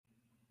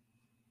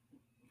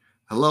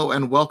Hello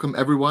and welcome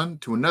everyone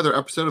to another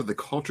episode of the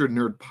Cultured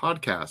Nerd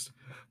Podcast.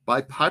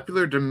 By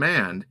popular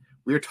demand,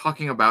 we are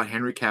talking about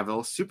Henry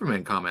Cavill's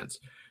Superman comments.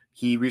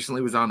 He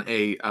recently was on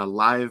a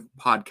live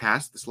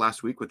podcast this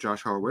last week with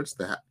Josh Horowitz,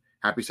 the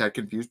Happy, Sad,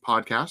 Confused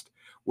podcast,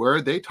 where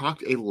they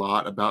talked a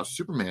lot about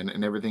Superman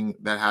and everything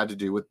that had to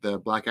do with the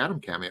Black Adam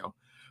cameo.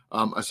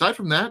 Aside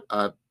from that,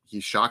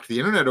 he shocked the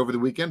internet over the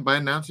weekend by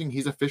announcing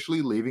he's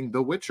officially leaving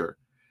The Witcher.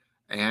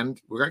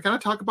 And we're going to kind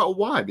of talk about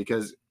why,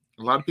 because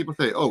a lot of people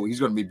say, oh, he's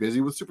going to be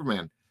busy with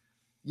Superman.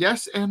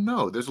 Yes and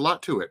no. There's a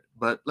lot to it.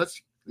 But let's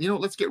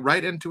get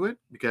right into it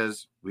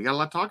because we got a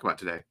lot to talk about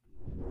today.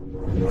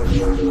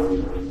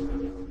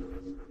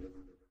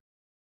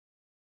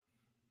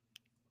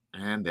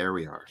 And there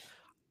we are.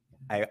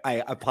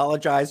 I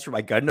apologize for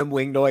my Gundam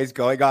wing noise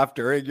going off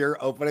during your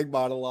opening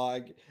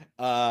monologue.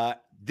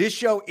 This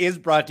show is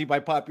brought to you by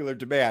popular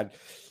demand.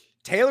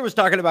 Taylor was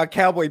talking about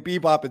Cowboy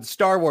Bebop and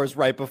Star Wars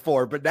right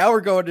before, but now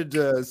we're going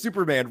into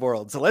Superman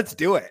world. So let's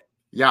do it.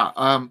 Yeah,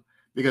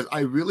 because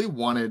I really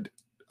wanted,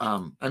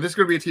 and this is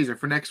going to be a teaser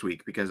for next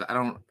week because I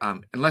don't,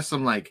 unless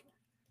some like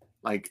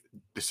the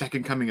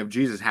second coming of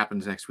Jesus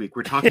happens next week,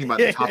 we're talking about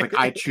the topic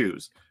I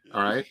choose.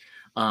 All right.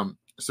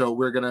 So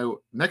we're going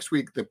to, next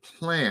week, the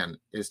plan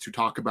is to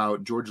talk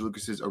about George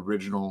Lucas's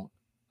original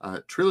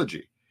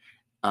trilogy,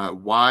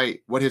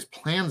 what his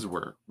plans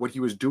were, what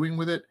he was doing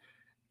with it,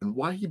 and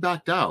why he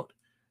backed out.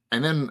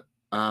 And then,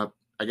 I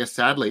guess,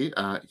 sadly,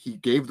 he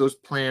gave those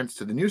plans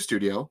to the new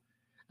studio,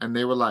 and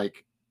they were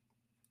like,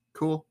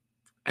 cool.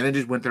 And then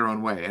just went their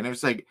own way. And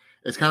it's like,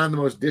 it's kind of the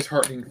most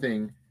disheartening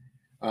thing.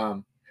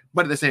 But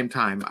at the same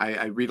time,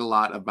 I read a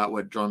lot about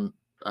what Jon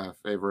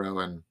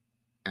Favreau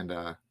and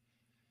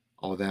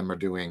all of them are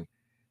doing.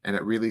 And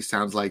it really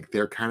sounds like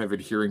they're kind of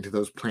adhering to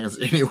those plans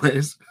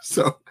anyways.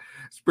 So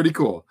it's pretty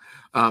cool.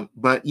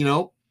 But,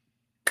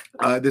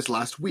 this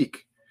last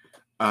week,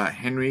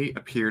 Henry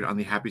appeared on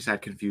the Happy,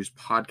 Sad, Confused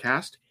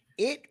podcast.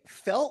 It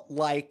felt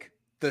like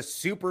the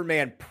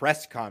Superman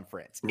press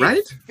conference,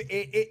 right?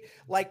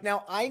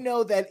 Now I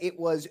know that it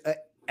was,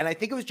 and I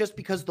think it was just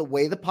because the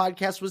way the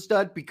podcast was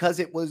done, because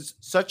it was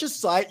such a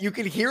sight. You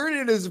could hear it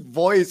in his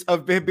voice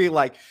of him being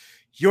like,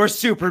 "You're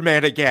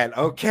Superman again,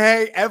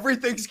 okay?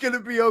 Everything's gonna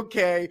be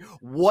okay.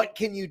 What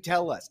can you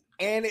tell us?"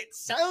 And it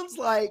sounds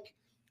like,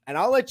 and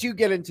I'll let you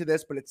get into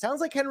this, but it sounds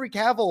like Henry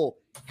Cavill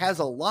has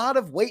a lot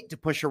of weight to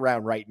push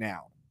around right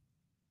now.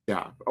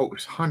 Yeah. Oh,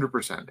 it's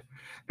 100%.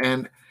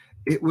 And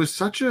it was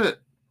such a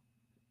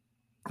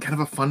kind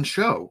of a fun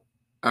show.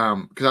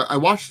 Because I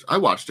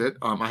watched it.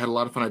 I had a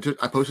lot of fun.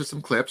 I posted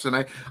some clips, and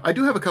I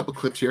do have a couple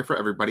clips here for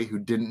everybody who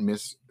did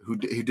miss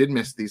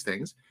these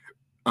things.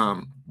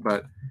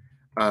 But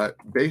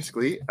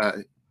basically,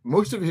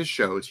 most of his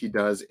shows he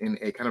does in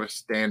a kind of a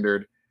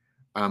standard.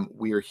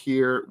 We are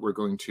here. We're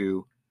going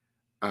to.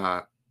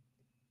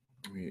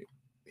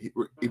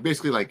 He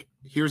basically like,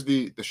 here's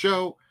the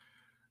show.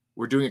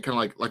 We're doing it kind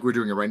of like we're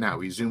doing it right now.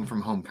 We Zoom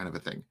from home kind of a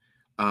thing.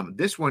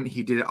 This one,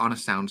 he did it on a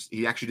sound.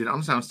 He actually did it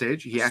on a sound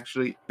stage. He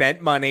actually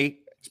spent money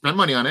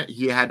on it.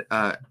 He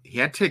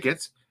had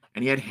tickets,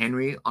 and he had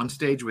Henry on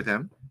stage with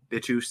him. The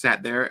two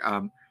sat there,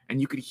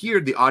 and you could hear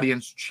the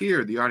audience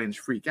cheer, the audience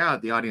freak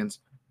out, the audience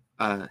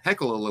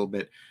heckle a little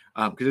bit.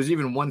 Because there's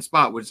even one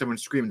spot when someone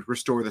screamed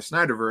 "Restore the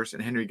Snyderverse,"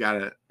 and Henry got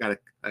a kind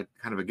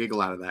of a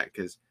giggle out of that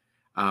because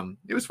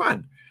it was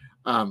fun.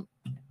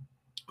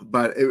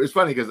 But it was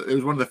funny because it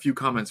was one of the few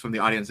comments from the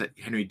audience that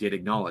Henry did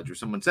acknowledge, where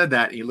someone said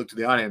that, and he looked to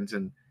the audience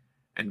and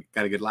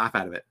got a good laugh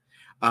out of it.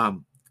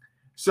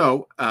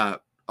 So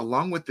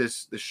along with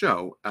the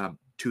show,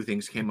 two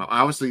things came up.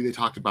 Obviously, they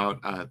talked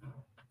about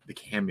the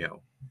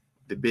cameo,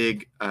 the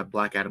big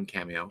Black Adam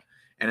cameo.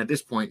 And at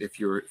this point, if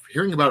you're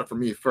hearing about it from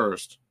me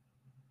first,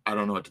 I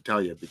don't know what to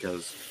tell you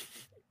because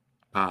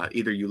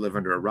either you live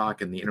under a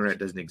rock and the internet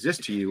doesn't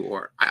exist to you,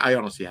 or I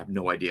honestly have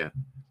no idea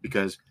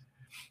because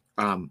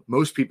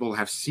most people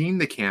have seen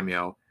the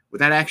cameo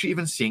without actually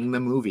even seeing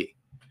the movie.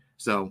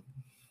 So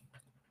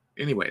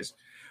anyways,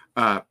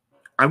 I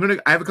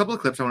have a couple of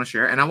clips I want to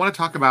share, and I want to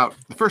talk about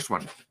the first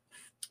one.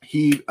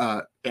 He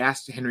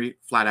asked Henry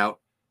flat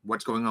out,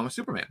 what's going on with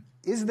Superman?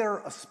 Is there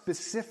a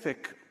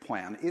specific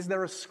plan? Is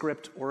there a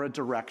script or a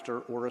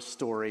director or a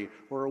story,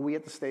 or are we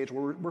at the stage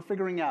where we're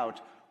figuring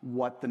out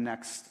what the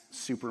next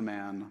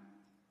Superman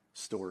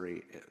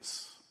story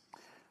is?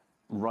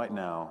 Right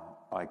now,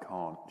 I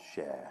can't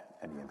share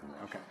any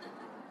information. Okay.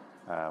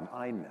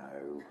 I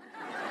know.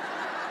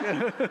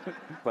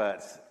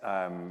 But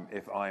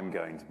if I'm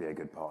going to be a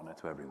good partner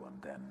to everyone,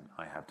 then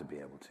I have to be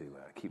able to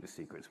keep the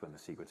secrets when the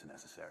secrets are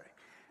necessary.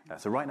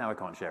 So right now I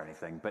can't share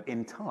anything, but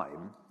in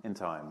time,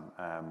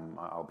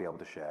 I'll be able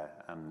to share,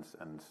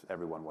 and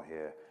everyone will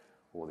hear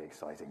all the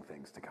exciting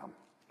things to come.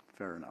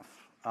 Fair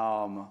enough.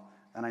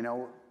 And I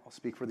know I'll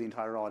speak for the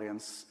entire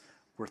audience.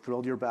 We're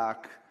thrilled you're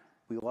back.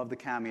 We love the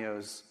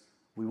cameos.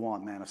 We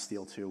want Man of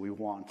Steel 2. We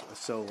want a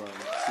solo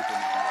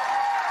Superman.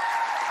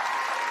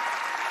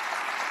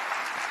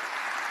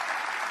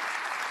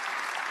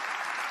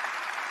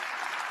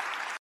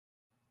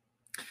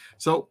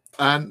 So,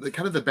 the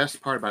kind of the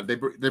best part about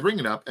it, they bring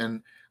it up,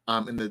 and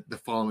in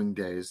the following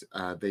days,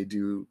 they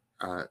do.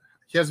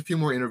 He has a few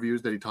more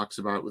interviews that he talks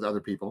about with other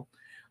people.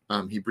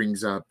 He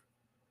brings up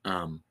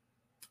in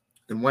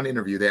one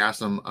interview they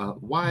asked him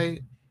why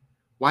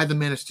the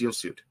Man of Steel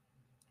suit,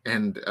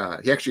 and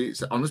he actually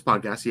on this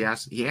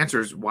podcast he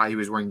answers why he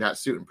was wearing that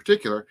suit in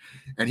particular,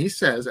 and he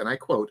says, and I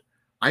quote,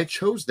 "I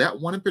chose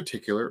that one in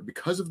particular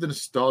because of the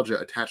nostalgia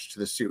attached to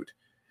the suit.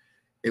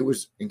 It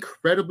was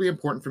incredibly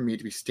important for me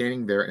to be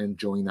standing there and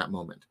enjoying that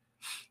moment."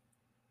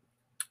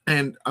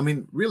 And I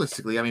mean,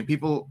 realistically, I mean,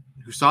 people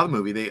who saw the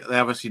movie, they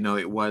obviously know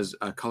it was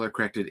color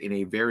corrected in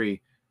a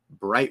very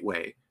bright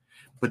way,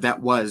 but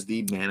that was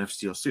the Man of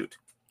Steel suit.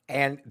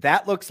 And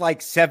that looks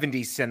like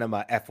 70s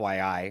cinema,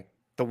 FYI.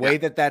 The way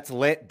that's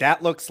lit,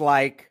 that looks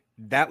like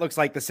the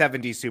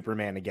 70s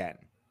Superman again.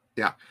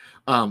 Yeah.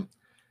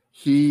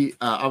 He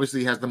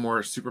obviously has the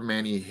more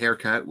Superman-y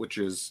haircut, which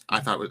is I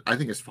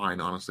think is fine,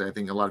 honestly. I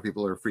think a lot of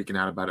people are freaking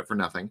out about it for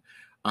nothing.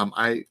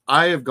 I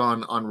have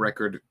gone on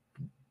record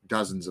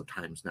dozens of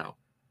times now,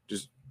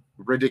 just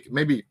ridiculous,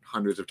 maybe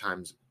hundreds of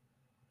times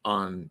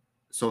on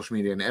social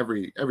media and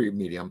every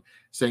medium,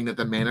 saying that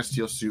the Man of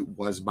Steel suit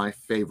was my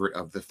favorite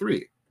of the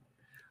three.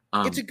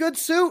 It's a good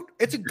suit.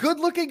 It's a good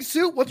looking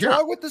suit. What's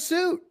wrong with the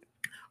suit?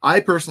 I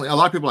personally, a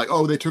lot of people are like,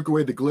 oh, they took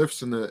away the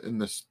glyphs and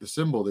the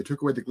symbol. They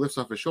took away the glyphs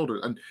off his shoulder.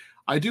 And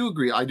I do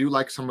agree. I do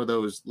like some of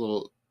those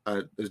little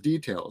those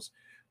details.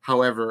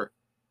 However,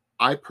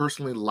 I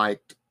personally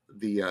liked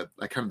the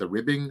like kind of the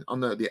ribbing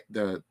on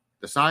the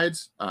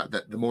sides,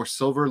 the more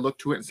silver look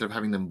to it instead of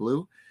having them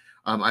blue.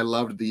 I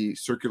loved the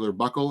circular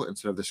buckle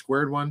instead of the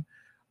squared one.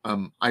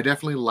 I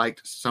definitely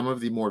liked some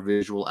of the more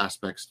visual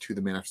aspects to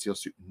the Man of Steel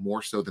suit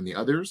more so than the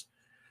others.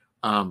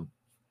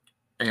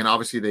 And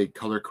obviously they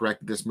color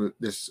corrected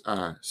this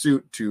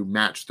suit to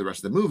match the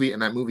rest of the movie.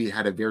 And that movie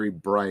had a very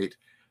bright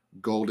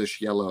goldish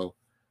yellow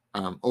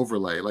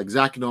overlay. Like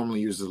Zach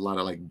normally uses a lot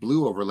of like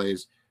blue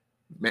overlays.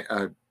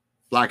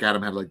 Black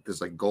Adam had like this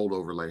like gold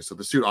overlay. So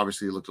the suit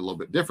obviously looked a little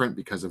bit different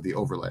because of the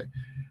overlay.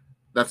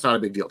 That's not a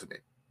big deal to me.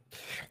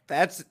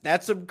 That's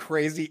some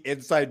crazy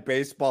inside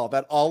baseball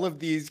that all of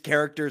these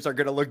characters are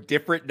going to look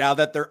different now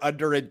that they're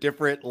under a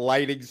different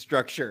lighting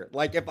structure.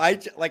 Like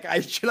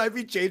should I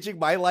be changing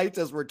my lights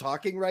as we're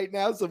talking right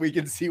now so we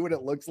can see what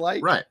it looks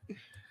like? Right.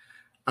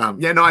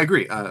 Yeah, no, I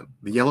agree. The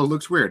yellow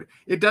looks weird.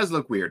 It does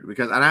look weird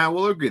because, and I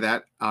will agree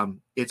that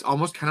it's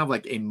almost kind of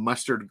like a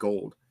mustard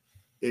gold.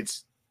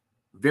 It's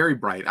very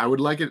bright. I would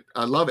like it.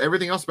 I love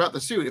everything else about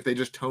the suit if they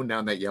just toned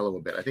down that yellow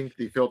a bit. I think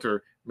the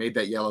filter made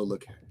that yellow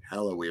look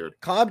hella weird.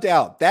 Calm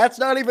down. That's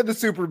not even the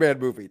Superman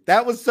movie.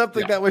 That was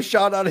something that was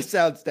shot on a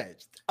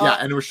soundstage. Yeah,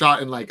 and it was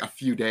shot in like a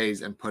few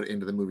days and put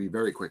into the movie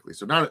very quickly.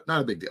 So not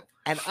a big deal.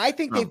 And I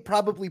think they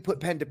probably put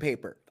pen to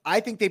paper. I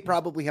think they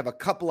probably have a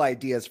couple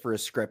ideas for a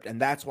script, and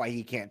that's why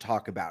he can't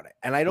talk about it.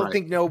 And I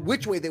don't know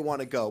which way they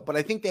want to go, but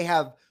I think they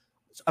have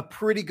a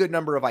pretty good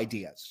number of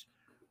ideas.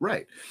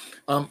 Right.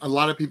 A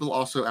lot of people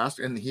also asked,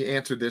 and he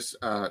answered this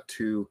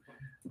to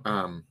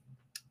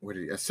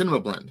a Cinema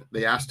Blend.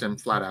 They asked him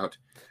flat out,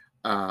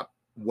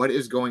 what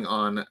is going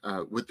on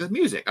with the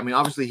music? I mean,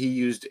 obviously he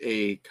used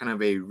a kind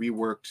of a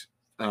reworked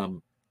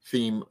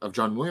theme of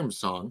John Williams'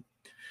 song.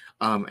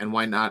 And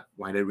why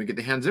did we get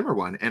the Hans Zimmer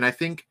one? And I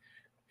think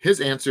his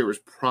answer was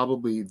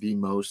probably the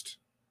most,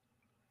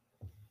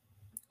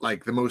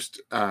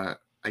 I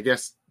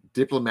guess,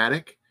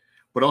 diplomatic,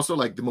 but also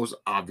like the most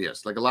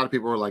obvious. Like a lot of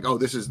people were like, oh,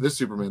 this is this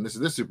Superman, this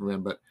is this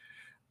Superman. But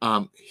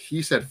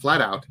he said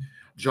flat out,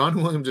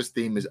 John Williams'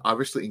 theme is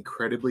obviously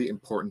incredibly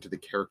important to the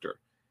character.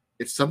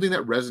 It's something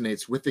that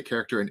resonates with the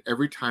character. And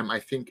every time I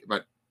think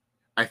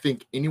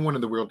anyone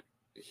in the world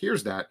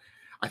hears that,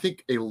 I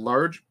think a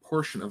large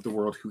portion of the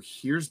world who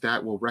hears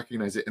that will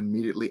recognize it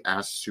immediately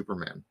as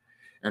Superman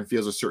and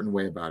feels a certain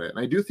way about it. And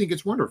I do think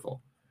it's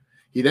wonderful.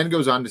 He then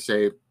goes on to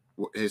say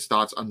his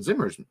thoughts on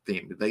Zimmer's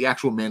theme, the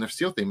actual Man of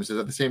Steel theme. He says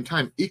at the same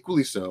time,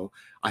 equally so,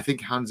 I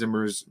think Hans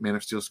Zimmer's Man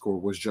of Steel score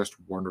was just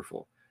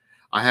wonderful.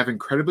 I have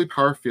incredibly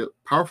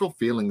powerful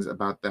feelings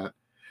about that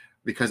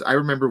because I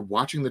remember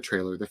watching the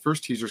trailer, the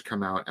first teasers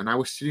come out, and I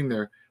was sitting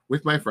there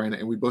with my friend,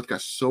 and we both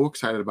got so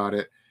excited about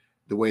it,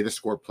 the way the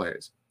score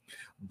plays.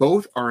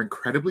 Both are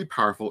incredibly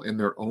powerful in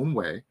their own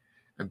way,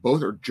 and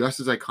both are just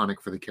as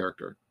iconic for the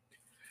character.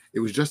 It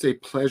was just a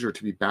pleasure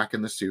to be back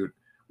in the suit,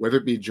 whether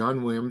it be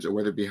John Williams or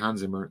whether it be Hans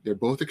Zimmer. They're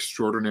both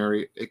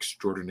extraordinary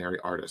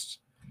artists.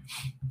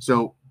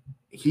 So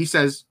he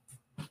says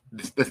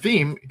the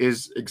theme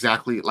is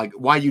exactly like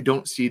why you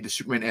don't see the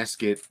Superman-esque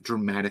get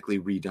dramatically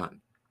redone,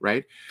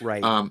 right?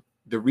 Right.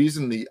 The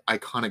reason the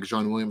iconic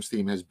John Williams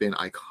theme has been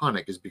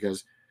iconic is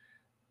because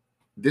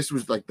this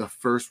was like the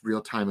first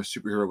real time a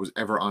superhero was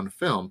ever on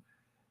film,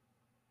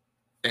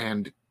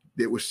 and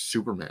it was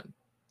Superman.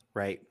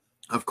 Right.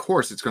 Of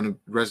course, it's going to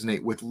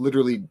resonate with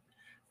literally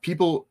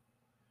people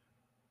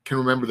can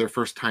remember their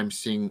first time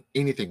seeing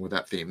anything with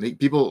that theme.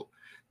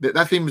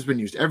 That theme has been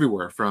used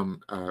everywhere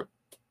from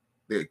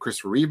the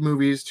Christopher Reeve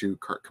movies to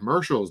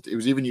commercials. It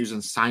was even used in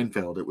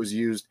Seinfeld. It was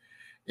used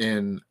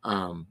in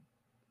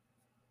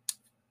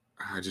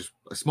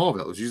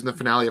Smallville. It was used in the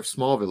finale of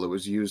Smallville. It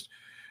was used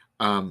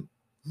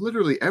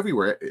literally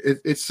everywhere.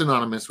 It's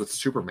synonymous with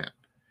Superman,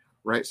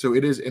 right? So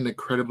it is an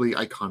incredibly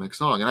iconic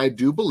song. And I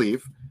do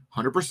believe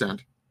 100%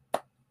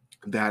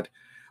 that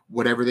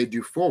whatever they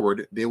do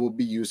forward, they will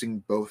be using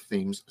both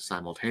themes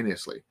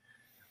simultaneously.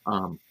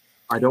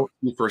 I don't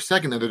see for a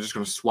second that they're just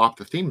going to swap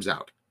the themes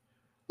out.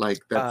 Like,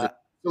 that's just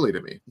silly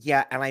to me.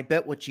 Yeah, and I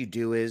bet what you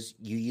do is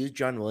you use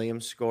John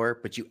Williams' score,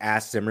 but you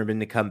ask Zimmerman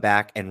to come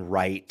back and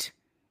write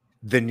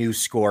the new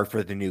score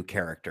for the new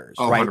characters,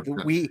 right?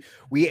 100%.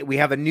 We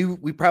have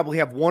we probably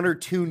have one or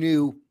two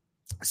new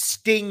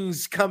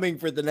stings coming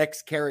for the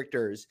next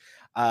characters,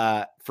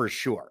 for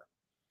sure.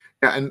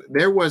 Yeah, and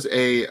there was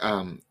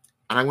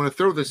and I'm going to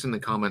throw this in the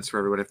comments for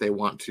everyone if they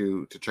want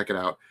to check it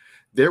out.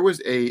 There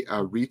was a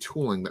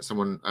retooling that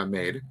someone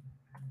made.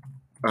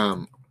 Let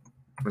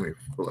me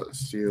pull out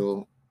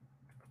Seal.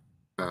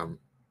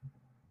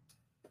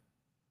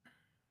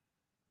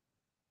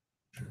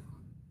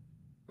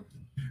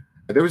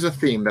 There was a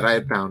theme that I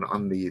had found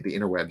on the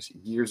interwebs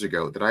years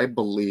ago that I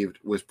believed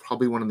was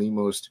probably one of the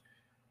most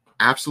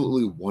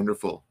absolutely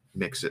wonderful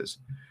mixes.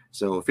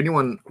 So if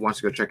anyone wants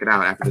to go check it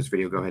out after this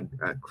video, go ahead,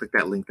 click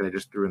that link that I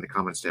just threw in the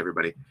comments to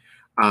everybody.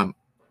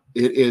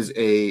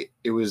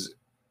 It was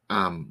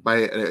by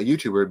a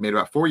YouTuber made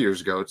about 4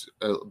 years ago. It's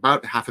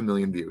about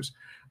 500,000 views.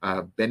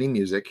 Benny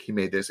Music, he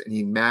made this and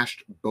he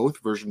mashed both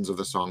versions of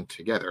the song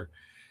together.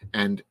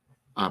 And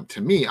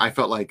to me, I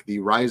felt like the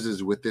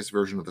rises with this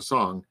version of the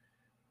song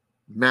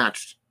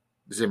matched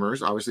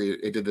Zimmer's. Obviously,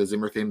 it did the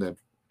Zimmer theme,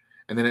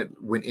 and then it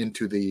went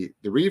into the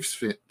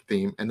Reeves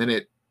theme, and then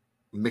it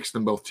mixed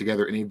them both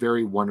together in a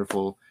very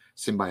wonderful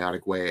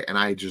symbiotic way. And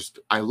I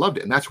loved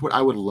it. And that's what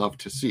I would love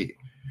to see.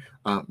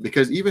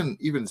 Because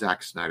even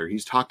Zack Snyder,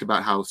 he's talked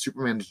about how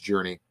Superman's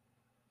journey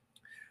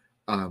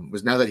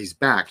was, now that he's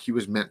back, he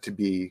was meant to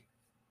be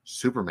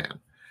Superman.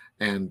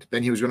 And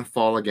then he was going to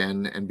fall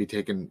again and be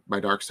taken by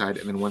Darkseid.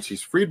 And then once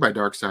he's freed by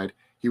Darkseid,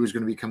 he was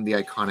going to become the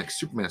iconic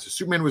Superman. So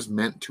Superman was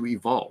meant to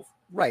evolve.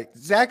 Right.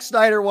 Zack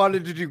Snyder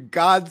wanted to do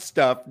God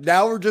stuff.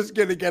 Now we're just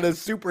going to get a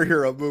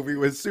superhero movie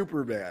with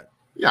Superman.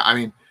 Yeah, I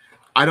mean,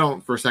 I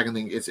don't for a second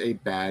think it's a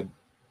bad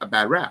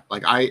rap.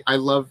 Like I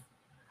love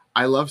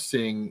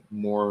seeing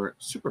more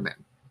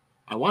Superman.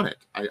 I want it.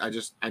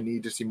 I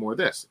need to see more of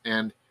this.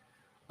 And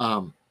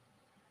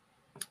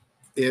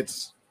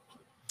it's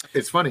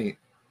funny.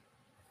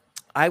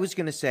 I was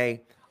going to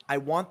say, I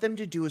want them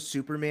to do a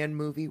Superman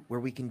movie where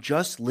we can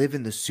just live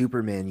in the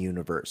Superman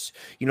universe.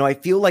 You know, I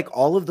feel like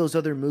all of those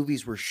other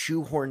movies were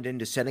shoehorned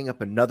into setting up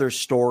another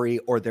story,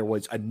 or there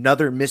was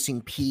another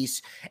missing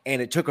piece,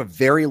 and it took a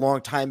very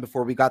long time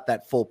before we got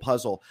that full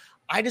puzzle.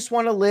 I just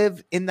want to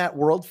live in that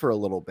world for a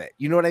little bit.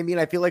 You know what I mean?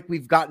 I feel like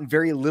we've gotten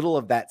very little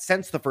of that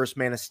since the first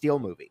Man of Steel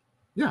movie.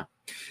 Yeah.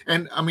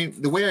 And I mean,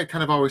 the way I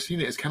kind of always seen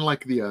it is kind of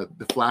like the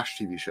Flash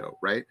TV show,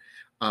 right?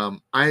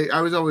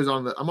 I was always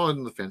I'm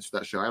on the fence for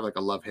that show. I have like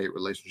a love-hate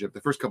relationship.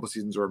 The first couple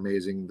seasons are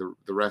amazing.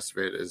 The rest of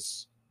it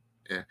is,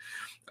 yeah.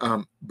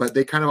 But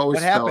they kind of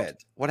always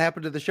What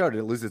happened to the show? Did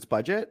it lose its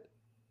budget?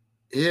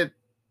 It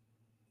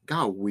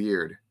got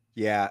weird.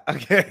 Yeah.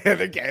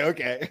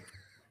 Okay.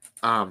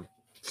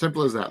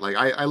 Simple as that. Like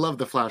I love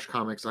the Flash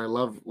comics. I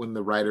love when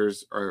the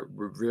writers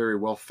were very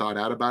well thought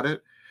out about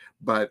it.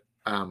 But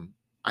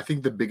I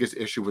think the biggest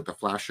issue with the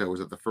Flash show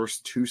was that the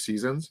first 2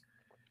 seasons,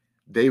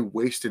 they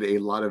wasted a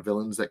lot of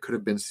villains that could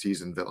have been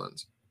season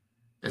villains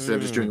instead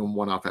of just doing them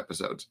one-off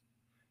episodes.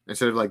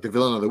 Instead of like the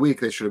villain of the week,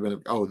 they should have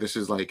been, oh, this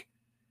is like,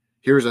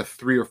 here's a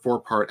 3 or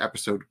 4 part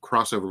episode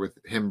crossover with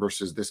him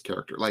versus this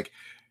character. Like,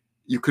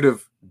 you could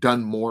have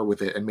done more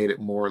with it and made it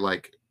more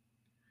like,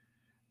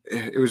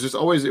 it was,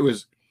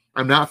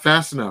 I'm not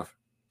fast enough.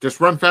 Just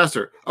run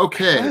faster.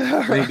 Okay.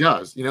 And he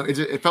does. You know,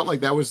 it felt like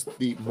that was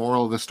the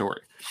moral of the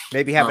story.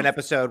 Maybe have an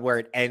episode where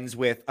it ends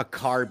with a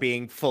car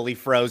being fully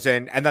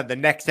frozen. And then the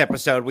next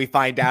episode, we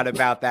find out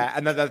about that.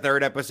 And then the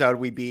third episode,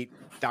 we beat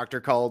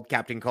Dr. Cold,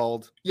 Captain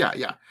Cold.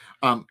 Yeah.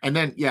 And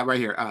then, right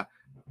here.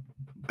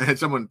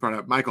 Someone brought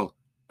up, Michael,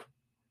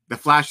 the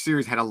Flash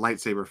series had a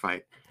lightsaber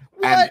fight.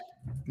 What? And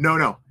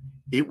no.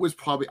 It was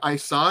probably, I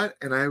saw it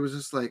and I was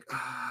just like,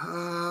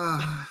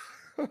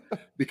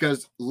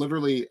 because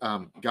literally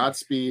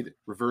Godspeed,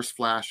 Reverse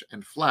Flash,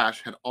 and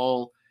Flash had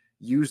all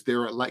used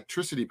their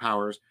electricity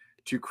powers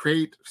to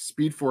create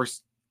Speed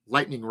Force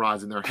lightning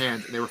rods in their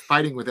hands, and they were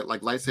fighting with it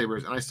like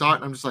lightsabers. And I saw it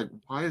and I'm just like,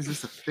 why is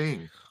this a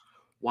thing?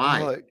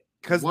 Why?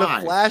 Because the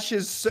Flash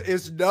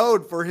is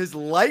known for his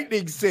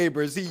lightning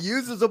sabers. He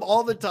uses them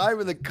all the time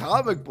in the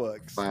comic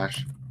books.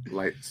 Flash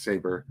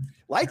lightsaber.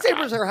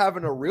 Lightsabers are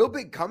having a real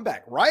big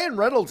comeback. Ryan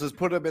Reynolds has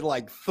put them in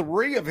like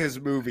 3 of his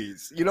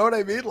movies. You know what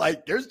I mean?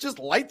 Like, there's just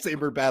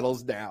lightsaber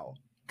battles now.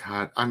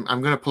 God, I'm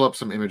gonna pull up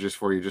some images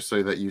for you just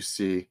so that you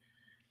see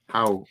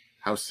how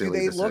silly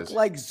this is. Do they look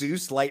like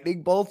Zeus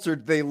lightning bolts, or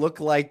do they look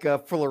like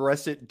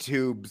fluorescent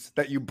tubes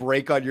that you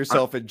break on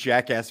yourself in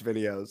Jackass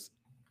videos?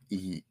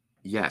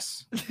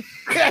 Yes.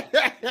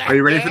 Are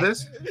you ready for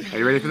this?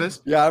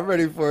 Yeah, I'm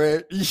ready for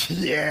it.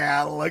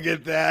 Yeah, look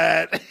at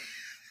that.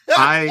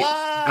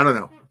 I don't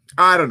know.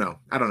 I don't know.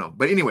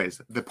 But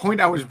anyways, the point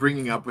I was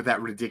bringing up with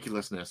that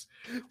ridiculousness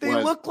They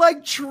was, look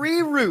like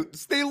tree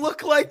roots. They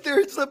look like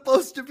they're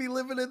supposed to be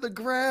living in the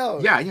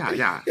ground.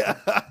 yeah.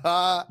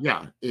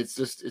 It's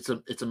just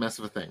it's a mess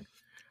of a thing.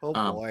 Oh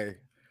boy.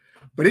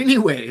 But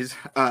anyways,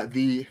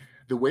 the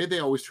way they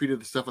always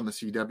treated the stuff on the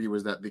CW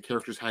was that the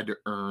characters had to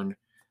earn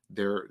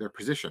their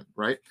position,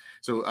 right?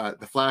 So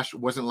the Flash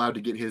wasn't allowed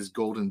to get his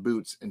golden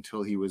boots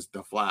until he was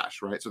the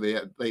Flash, right? So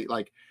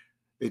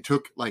they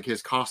took like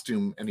his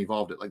costume and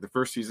evolved it. Like the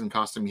first season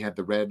costume, he had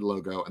the red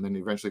logo, and then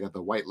he eventually got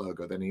the white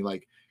logo. Then he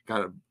like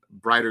got a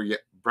brighter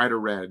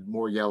red,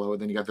 more yellow,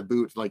 and then he got the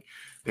boots. Like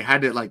they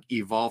had to like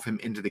evolve him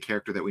into the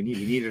character that we need.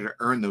 He needed to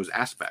earn those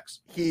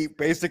aspects. He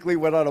basically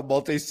went on a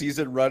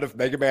multi-season run of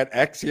Mega Man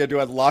X. He had to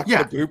unlock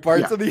the boot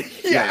parts of the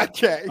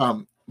okay.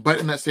 But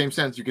in that same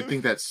sense, you could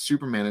think that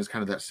Superman is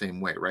kind of that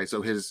same way, right?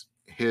 So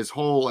his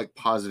whole like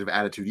positive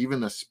attitude, even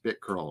the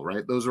spit curl,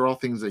 right? Those are all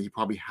things that he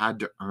probably had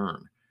to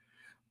earn.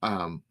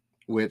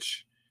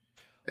 Which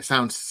it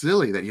sounds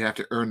silly that you have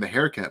to earn the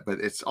haircut, but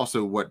it's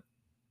also what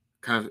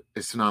kind of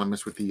is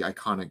synonymous with the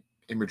iconic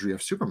imagery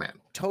of Superman.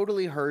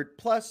 Totally heard.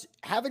 Plus,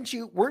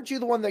 weren't you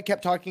the one that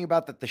kept talking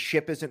about that the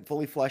ship isn't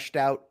fully fleshed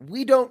out?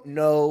 We don't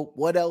know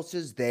what else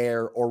is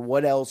there or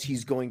what else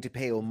he's going to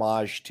pay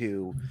homage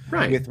to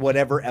with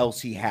whatever else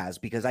he has,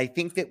 because I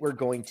think that we're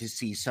going to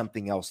see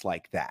something else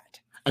like that.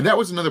 And that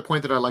was another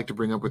point that I like to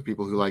bring up with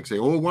people who like say,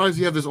 oh, why does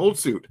he have this old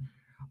suit?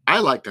 I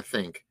like to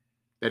think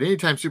that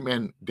anytime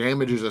Superman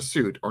damages a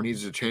suit or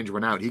needs to change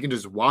one out, he can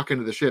just walk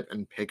into the ship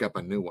and pick up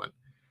a new one.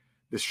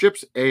 The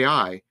ship's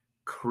AI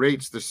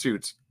creates the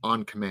suits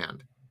on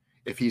command.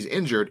 If he's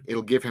injured,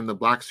 it'll give him the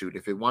black suit.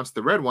 If it wants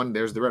the red one,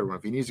 there's the red one.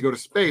 If he needs to go to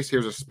space,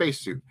 here's a space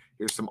suit.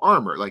 Here's some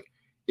armor. Like,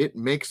 it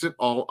makes it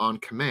all on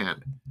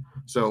command.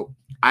 So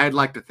I'd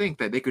like to think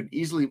that they could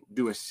easily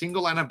do a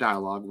single line of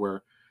dialogue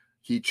where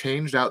he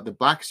changed out the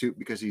black suit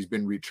because he's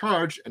been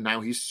recharged and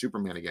now he's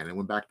Superman again and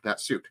went back to that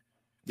suit.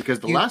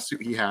 Because the last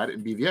suit he had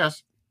in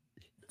BVS,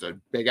 there's a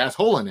big ass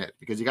hole in it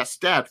because he got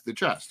stabbed to the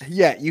chest.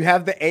 Yeah, you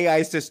have the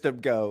AI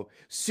system go,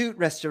 suit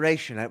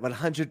restoration at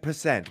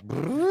 100%.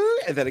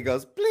 And then it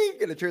goes,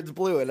 blink, and it turns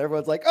blue. And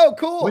everyone's like, oh,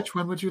 cool. Which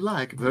one would you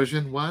like?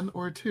 Version 1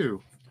 or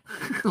 2?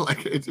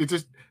 Like, it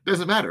just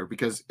doesn't matter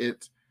because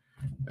it's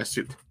a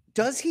suit.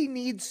 Does he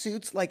need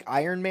suits like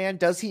Iron Man?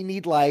 Does he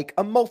need like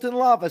a molten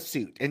lava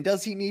suit? And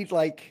does he need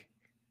like...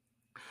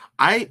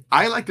 I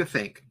like to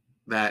think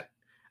that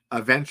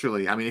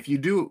eventually, I mean, if you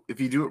do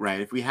it right,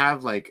 if we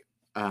have like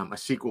a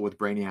sequel with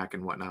Brainiac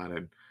and whatnot,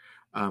 and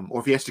or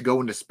if he has to go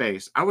into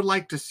space, I would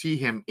like to see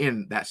him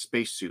in that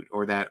space suit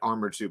or that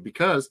armored suit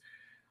because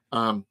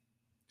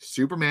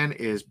Superman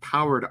is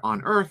powered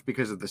on Earth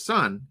because of the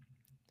sun.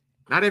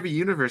 Not every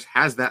universe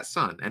has that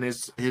sun, and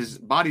his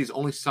body's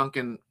only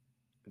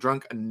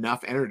drunk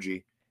enough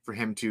energy for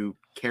him to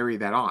carry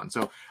that on.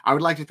 So I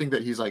would like to think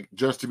that he's like,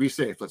 just to be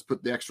safe, let's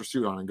put the extra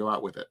suit on and go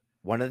out with it.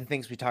 One of the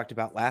things we talked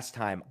about last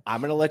time,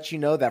 I'm going to let you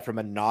know that from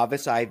a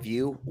novice eye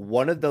view,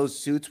 one of those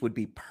suits would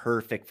be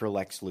perfect for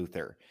Lex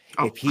Luthor.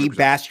 Oh, if he 100%.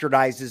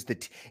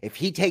 Bastardizes if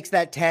he takes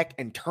that tech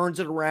and turns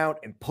it around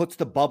and puts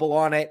the bubble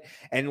on it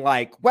and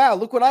like, wow,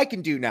 look what I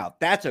can do now.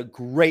 That's a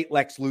great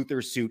Lex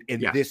Luthor suit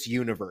in this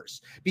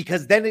universe,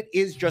 because then it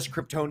is just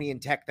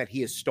Kryptonian tech that he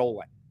has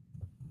stolen.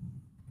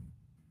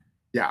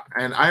 Yeah.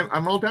 And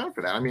I'm all down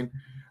for that. I mean,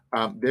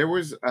 there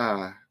was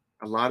a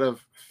lot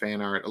of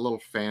fan art, a little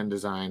fan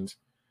designs.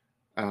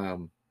 Let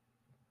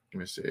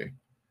me see.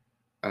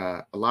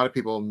 A lot of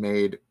people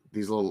made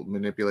these little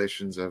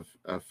manipulations of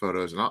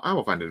photos, and I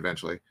will find it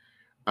eventually.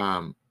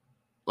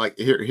 Like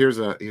here's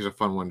a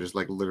fun one, just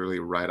like literally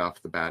right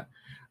off the bat.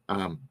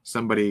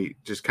 Somebody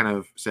just kind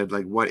of said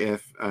like, what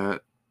if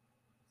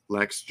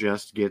Lex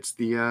just gets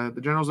the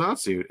General Zod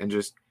suit and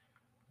just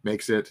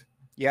makes it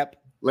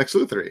Lex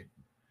Luthor-y?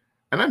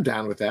 And I'm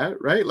down with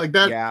that, right? Like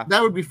that. Yeah.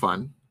 That would be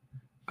fun.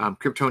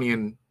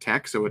 Kryptonian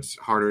tech, so it's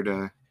harder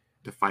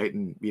to fight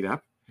and beat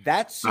up.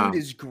 That suit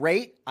is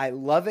great. I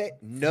love it.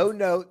 No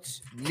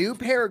notes. New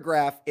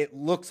paragraph. It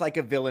looks like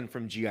a villain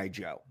from G.I.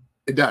 Joe.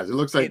 It does. It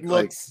looks like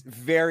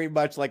very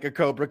much like a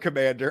Cobra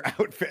Commander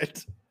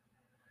outfit.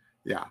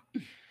 Yeah,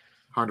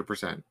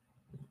 100%.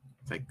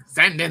 It's like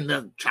send in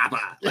the chopper,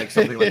 like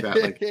something like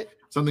that, like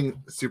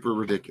something super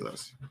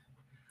ridiculous.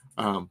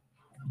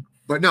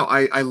 But no,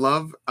 I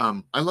love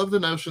the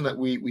notion that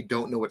we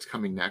don't know what's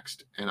coming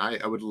next, and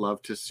I would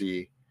love to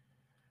see.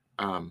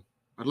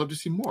 I'd love to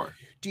see more.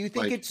 Do you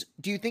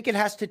think it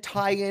has to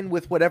tie in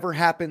with whatever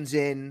happens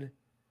in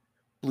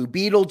Blue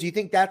Beetle? Do you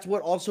think that's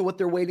what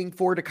they're waiting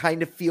for, to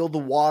kind of feel the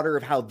water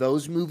of how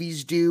those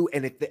movies do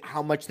and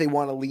how much they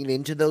want to lean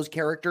into those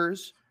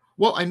characters?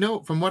 Well, I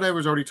know from what I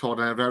was already told,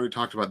 and I've already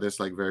talked about this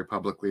like very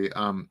publicly.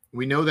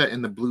 We know that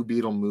in the Blue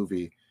Beetle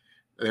movie,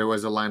 there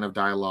was a line of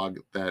dialogue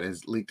that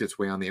has leaked its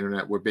way on the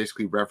internet where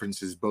basically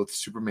references both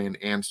Superman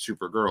and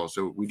Supergirl.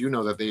 So we do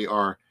know that they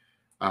are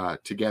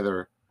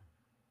together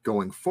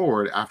going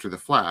forward after the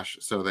Flash.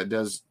 So that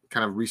does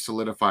kind of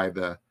re-solidify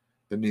the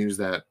news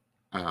that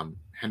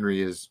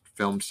Henry has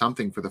filmed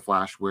something for the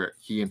Flash where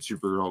he and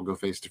Supergirl go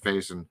face to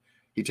face and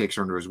he takes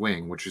her under his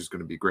wing, which is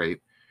going to be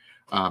great.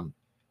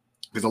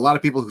 There's a lot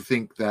of people who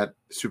think that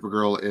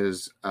Supergirl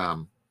is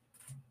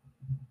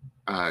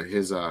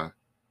his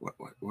what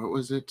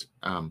was it?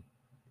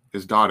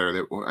 His daughter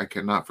that I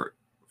cannot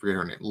forget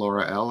her name,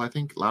 Laura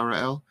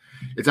L.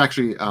 It's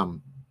actually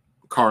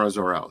Kara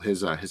Zor-El,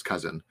 his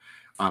cousin.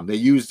 They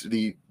used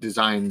the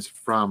designs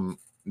from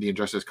the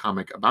Injustice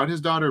comic about his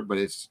daughter, but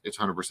it's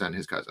 100%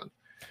 his cousin.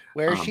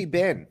 Where has she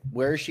been?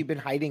 Where has she been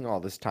hiding all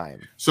this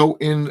time? So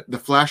in the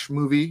Flash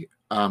movie,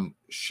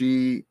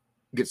 she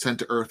gets sent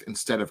to Earth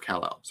instead of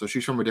Kal-El. So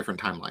she's from a different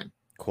timeline.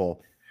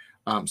 Cool.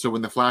 So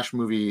when the Flash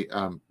movie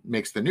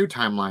makes the new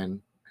timeline,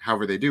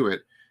 however they do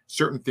it,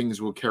 certain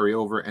things will carry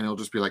over and it'll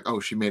just be like, oh,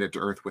 she made it to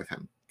Earth with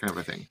him, kind of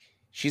a thing.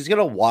 She's going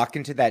to walk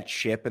into that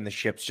ship and the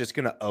ship's just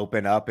going to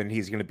open up and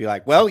he's going to be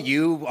like, well,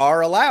 you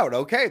are allowed.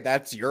 Okay,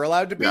 you're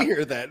allowed to be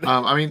here then.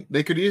 I mean,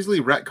 they could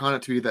easily retcon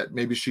it to be that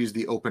maybe she's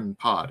the open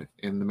pod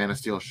in the Man of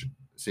Steel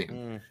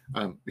scene.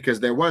 Because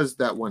there was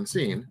that one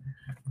scene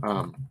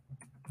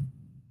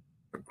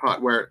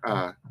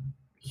where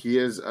he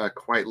is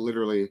quite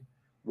literally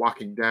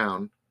walking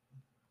down.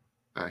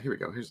 Here we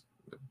go. Here's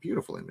a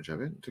beautiful image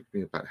of it. It took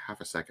me about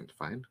half a second to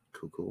find.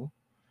 Cool.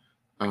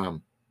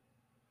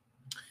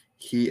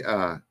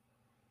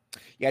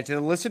 Yeah, to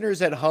the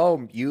listeners at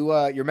home,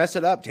 you're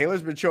messing up.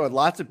 Taylor's been showing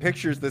lots of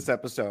pictures this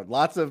episode,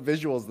 lots of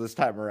visuals this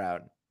time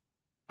around.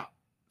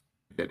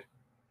 Good.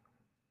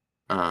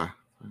 Let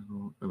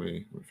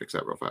me fix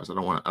that real fast. I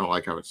don't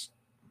like how it's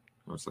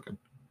looking.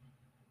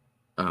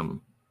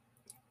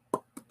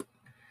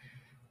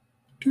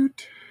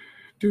 Doot.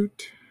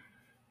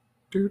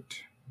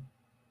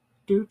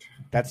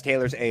 That's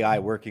Taylor's AI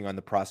working on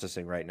the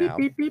processing right now.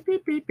 Beep, beep,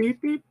 beep, beep,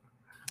 beep, beep.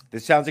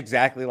 This sounds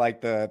exactly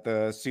like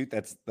the suit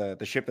that's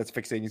the ship that's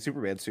fixing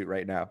Superman's suit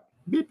right now.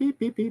 Beep, beep,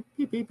 beep, beep,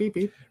 beep, beep, beep,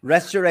 beep.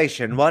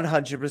 Restoration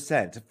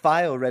 100%.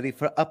 File ready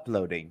for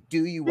uploading.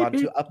 Do you want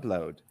to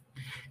upload?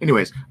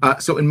 Anyways,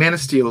 so in Man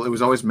of Steel, it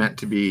was always meant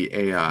to be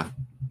a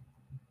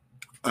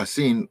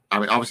scene. I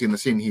mean, obviously in the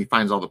scene, he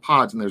finds all the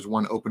pods and there's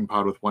one open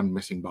pod with one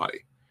missing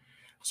body.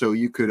 So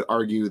you could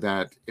argue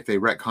that if they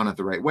retcon it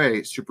the right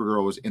way,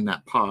 Supergirl was in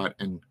that pod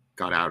and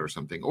got out or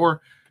something.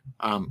 Or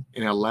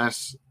in a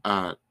less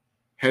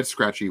head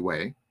scratchy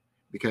way,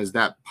 because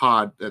that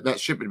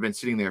ship had been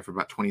sitting there for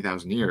about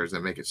 20,000 years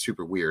and make it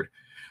super weird.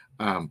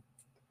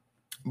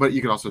 But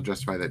you could also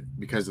justify that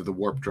because of the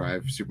warp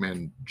drive,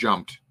 Superman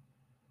jumped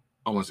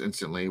almost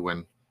instantly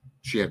when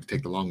she had to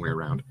take the long way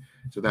around.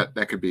 So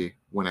that could be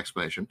one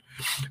explanation.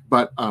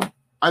 But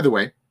either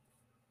way,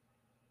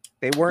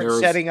 they weren't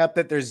setting up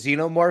that there's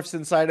xenomorphs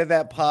inside of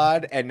that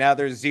pod, and now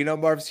there's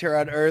xenomorphs here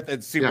on Earth,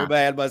 and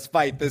Superman must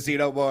fight the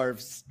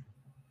xenomorphs.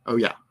 Oh,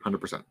 yeah,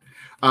 100%.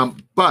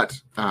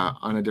 But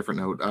on a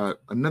different note,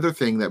 another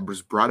thing that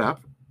was brought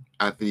up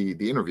at the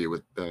interview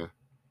with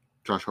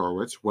Josh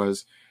Horowitz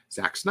was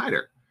Zack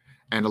Snyder.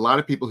 And a lot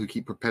of people who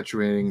keep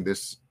perpetuating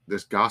this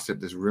gossip,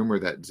 this rumor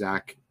that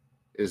Zack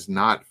is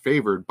not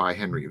favored by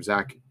Henry.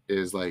 Zack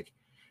is like,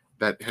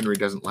 that Henry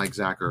doesn't like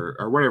Zack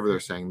or whatever they're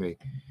saying.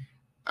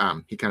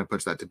 He kind of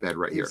puts that to bed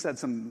right here. You said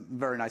some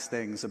very nice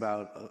things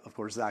about, of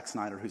course, Zack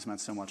Snyder, who's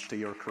meant so much to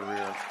your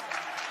career.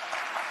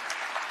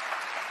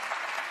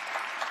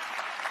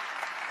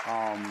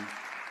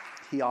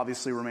 He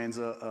obviously remains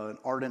an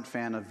ardent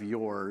fan of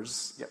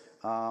yours. Yep.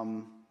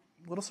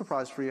 Little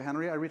surprise for you,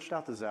 Henry. I reached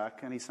out to Zack,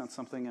 and he sent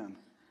something in.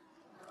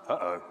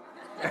 Uh-oh.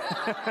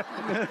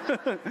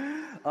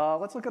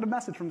 Let's look at a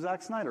message from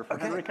Zack Snyder for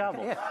Henry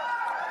Cavill. Yeah.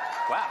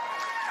 Wow.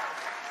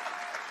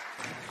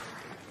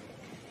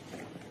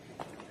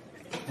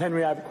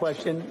 Henry, I have a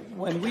question.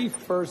 When we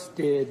first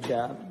did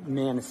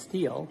Man of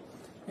Steel,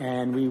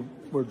 and we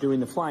were doing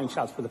the flying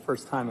shots for the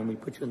first time, and we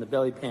put you in the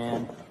belly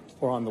pan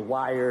or on the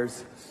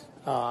wires,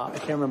 I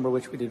can't remember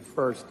which we did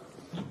first.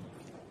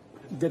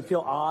 Did it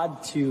feel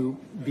odd to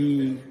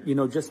be,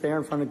 just there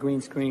in front of the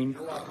green screen,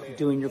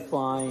 doing your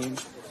flying,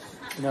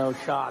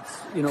 shots,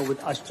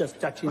 with us just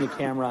touching the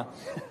camera,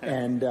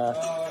 and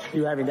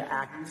you having to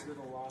act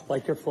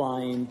like you're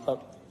flying,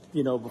 but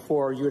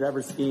before you had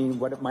ever seen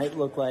what it might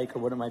look like or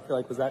what it might feel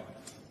like?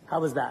 How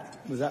was that?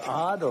 Was that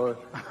odd,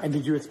 and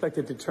did you expect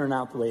it to turn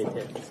out the way it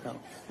did? So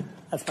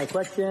that's my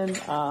question.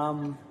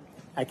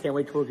 I can't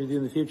wait to work with you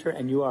in the future,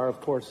 and you are,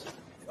 of course,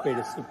 the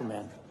greatest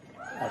Superman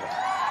ever.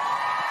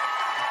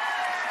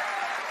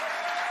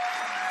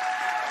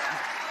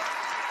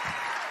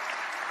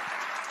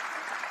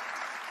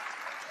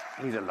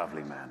 He's a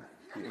lovely man.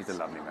 He's a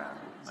lovely man,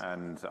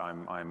 and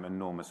I'm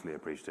enormously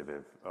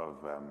appreciative of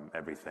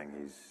everything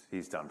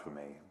he's done for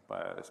me,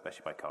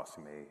 especially by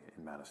casting me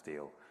in Man of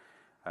Steel.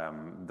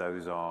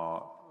 Those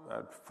are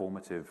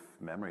formative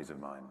memories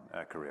of mine,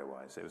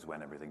 career-wise. It was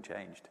when everything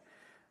changed,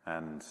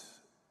 and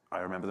I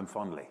remember them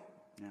fondly.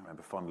 Yeah. I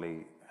remember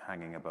fondly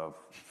hanging above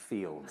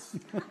fields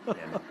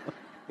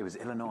it was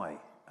Illinois,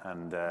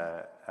 and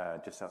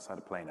just outside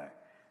of Plano.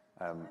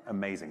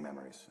 Amazing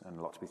memories and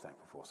a lot to be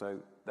thankful for. So,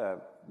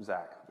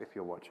 Zack, if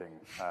you're watching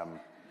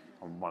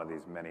on one of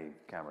these many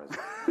cameras,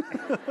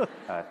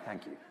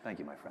 thank you. Thank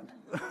you, my friend.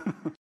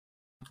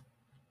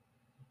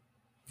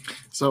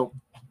 So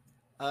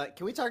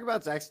can we talk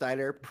about Zack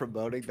Snyder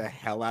promoting the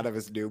hell out of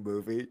his new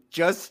movie?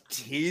 Just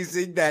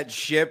teasing that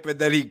ship, and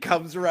then he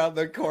comes around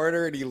the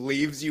corner and he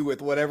leaves you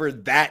with whatever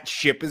that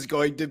ship is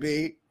going to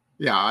be.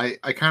 yeah,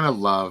 I kind of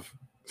love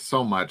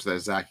so much that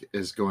Zach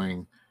is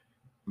going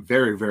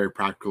very, very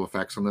practical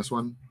effects on this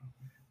one.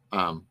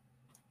 And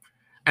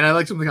I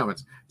like some of the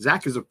comments.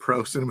 Zach is a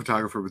pro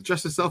cinematographer with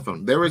just a cell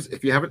phone. There was,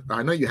 if you haven't,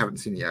 I know you haven't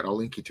seen it yet. I'll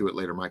link you to it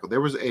later, Michael. There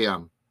was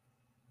a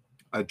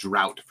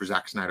drought for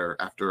Zack Snyder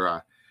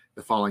after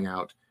the falling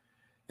out,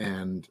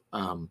 and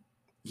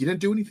he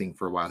didn't do anything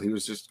for a while. He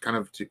was just kind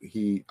of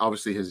he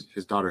obviously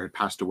his daughter had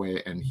passed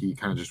away, and he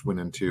kind of just went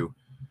into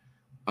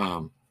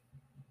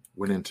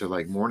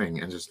like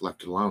mourning and just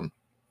left it alone.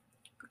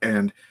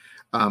 And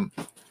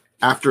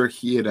after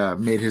he had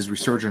made his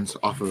resurgence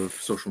off of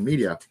social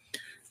media,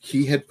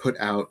 he had put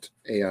out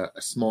a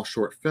small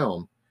short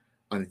film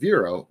on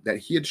Vero that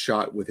he had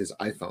shot with his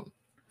iPhone,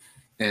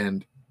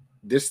 and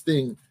this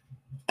thing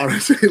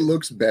honestly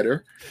looks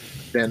better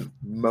than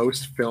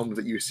most films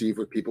that you see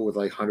with people with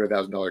like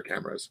 $100,000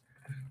 cameras.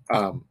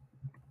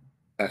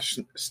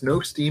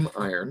 Snow Steam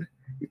Iron.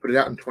 He put it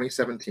out in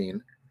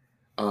 2017.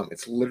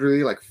 It's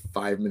literally like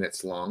 5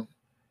 minutes long.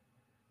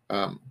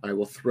 I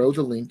will throw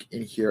the link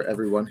in here,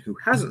 everyone who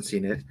hasn't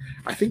seen it.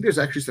 I think there's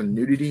actually some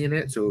nudity in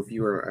it, so if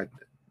you are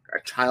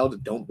a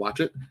child, don't watch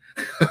it.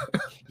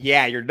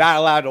 Yeah, you're not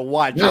allowed to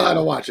watch You're not allowed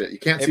to watch it. You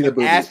can't see the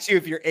boobies. Asks you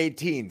if you're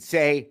 18,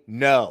 say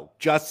no.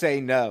 Just say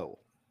no.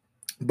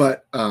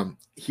 But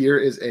here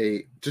is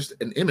just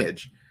an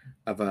image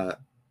of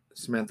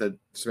Samantha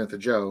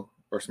Jo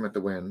or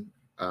Samantha Wynn.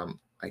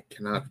 I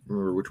cannot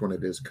remember which one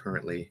it is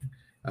currently.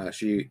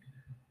 She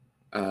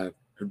had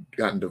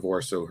gotten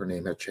divorced, so her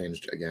name had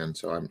changed again.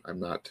 So I'm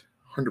not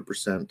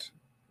 100%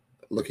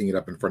 looking it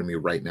up in front of me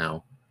right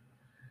now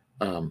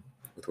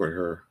with what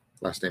her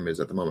last name is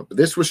at the moment. But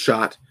this was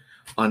shot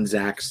on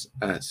Zach's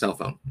cell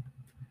phone,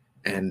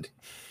 and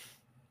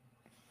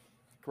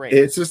great.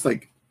 It's just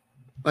like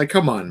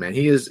come on, man.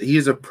 He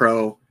is a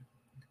pro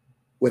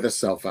with a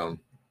cell phone,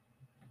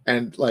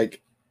 and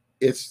like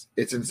it's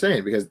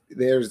insane because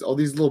there's all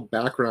these little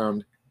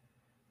background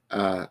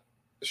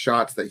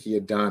shots that he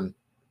had done,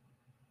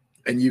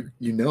 and you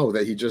know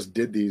that he just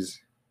did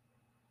these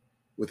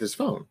with his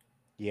phone.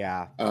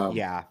 Yeah.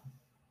 Yeah.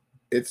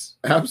 It's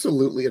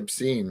absolutely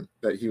obscene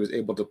that he was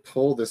able to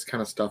pull this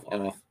kind of stuff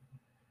off.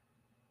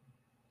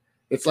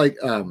 It's like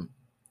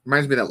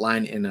reminds me of that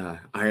line in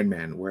Iron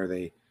Man where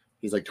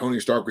he's like, Tony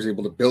Stark was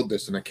able to build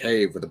this in a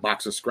cave with a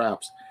box of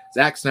scraps.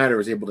 Zack Snyder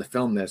was able to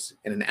film this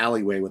in an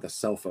alleyway with a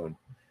cell phone.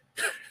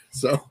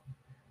 So,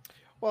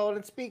 well, and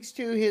it speaks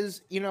to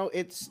his,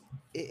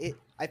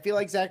 I feel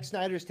like Zack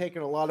Snyder's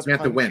taken a lot of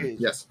Samantha punches. Wynn.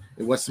 Yes,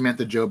 it was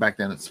Samantha Jo back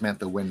then. It's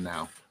Samantha Wynn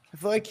now. I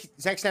feel like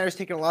Zack Snyder's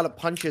taken a lot of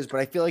punches, but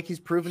I feel like he's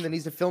proven that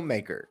he's a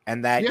filmmaker,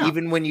 and that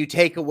even when you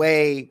take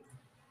away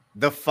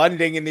the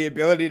funding and the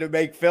ability to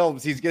make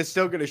films, he's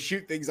still going to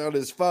shoot things on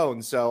his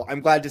phone. So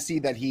I'm glad to see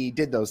that he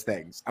did those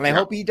things, and I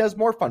hope he does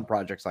more fun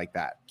projects like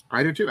that.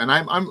 I do too, and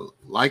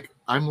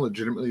I'm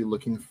legitimately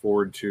looking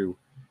forward to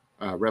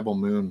Rebel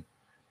Moon,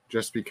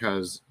 just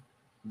because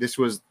this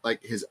was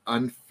like his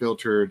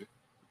unfiltered,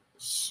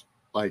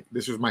 like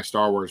this was my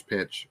Star Wars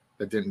pitch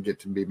that didn't get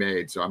to be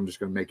made, so I'm just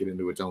going to make it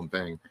into its own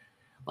thing.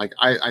 Like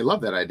I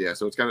love that idea.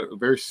 So it's got a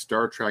very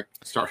Star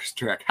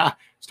Warsy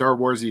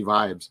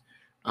vibes.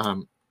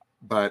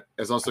 But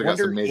it's also got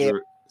some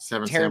major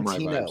Seven Samurai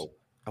vibes.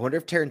 I wonder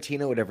if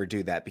Tarantino would ever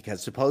do that,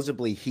 because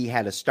supposedly he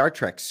had a Star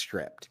Trek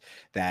script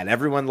that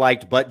everyone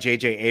liked but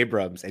J.J.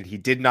 Abrams, and he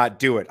did not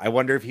do it. I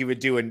wonder if he would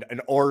do an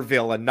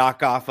Orville, a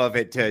knockoff of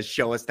it, to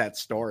show us that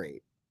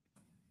story.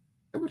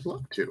 I would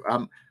love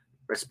to.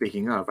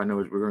 Speaking of, I know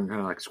we're going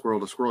kind of like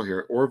squirrel to squirrel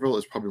here. Orville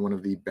is probably one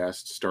of the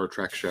best Star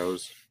Trek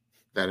shows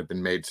that have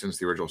been made since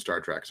the original Star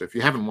Trek. So if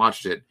you haven't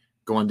watched it,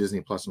 go on Disney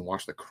Plus and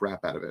watch the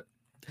crap out of it.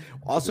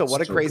 Also,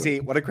 what a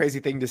crazy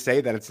thing to say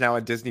that it's now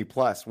on Disney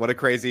Plus. What a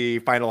crazy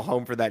final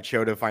home for that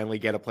show to finally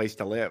get a place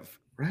to live.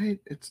 Right?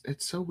 It's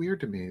so weird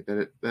to me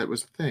that that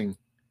was a thing,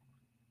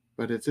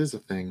 but it is a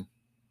thing.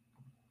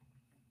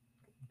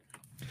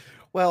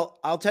 Well,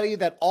 I'll tell you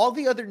that all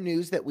the other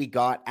news that we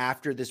got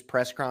after this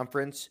press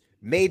conference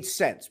made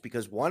sense,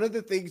 because one of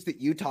the things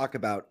that you talk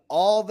about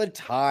all the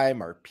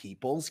time are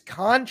people's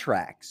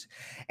contracts.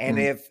 And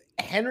if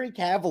Henry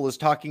Cavill is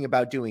talking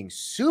about doing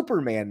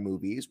Superman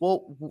movies,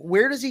 well,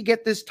 where does he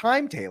get this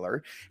time,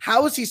 Taylor?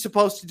 How is he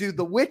supposed to do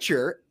The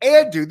Witcher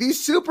and do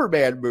these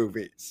Superman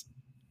movies?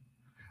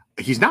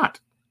 He's not.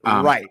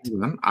 Right.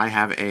 I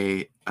have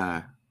a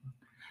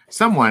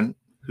someone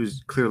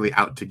who's clearly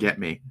out to get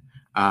me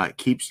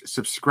keeps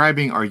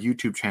subscribing our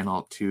YouTube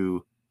channel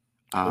to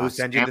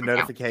send you the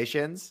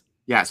notifications.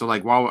 Yeah, so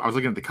like while I was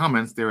looking at the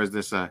comments, there was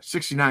this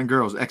 69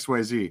 girls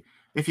XYZ.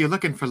 If you're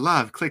looking for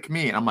love, click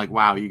me. And I'm like,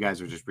 wow, you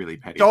guys are just really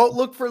petty. Don't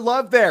look for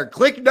love there.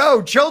 Click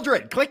no,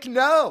 children. Click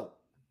no.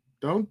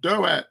 Don't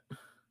do it.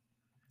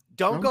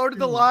 Don't go to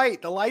the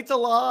light. The light's a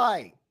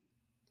lie.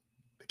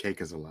 The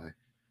cake is a lie.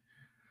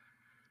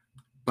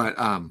 But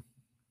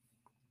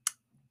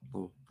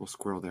little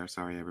squirrel there.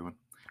 Sorry, everyone.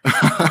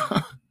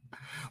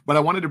 But I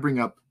wanted to bring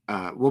up,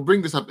 we'll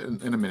bring this up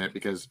in a minute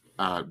because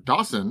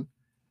Dawson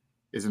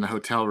is in a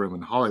hotel room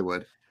in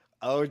Hollywood.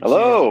 Oh, geez.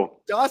 Hello.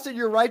 Dawson,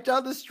 you're right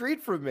down the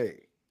street from me.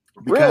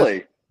 because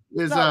Really?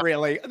 Is, Not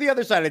really. The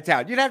other side of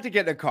town. You'd have to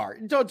get in a car.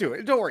 Don't do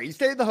it. Don't worry. You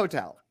stay in the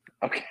hotel.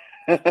 Okay.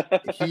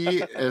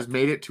 he has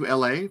made it to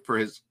LA for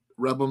his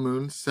Rebel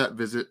Moon set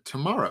visit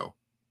tomorrow.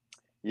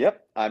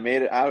 Yep, I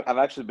made it. I've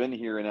actually been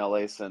here in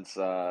LA since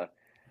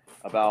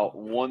about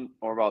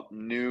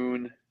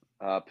noon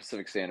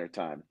Pacific Standard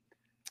Time.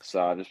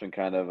 So I've just been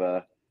kind of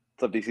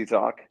what's up, DC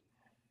Talk?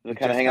 Just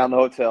kind of hang out in the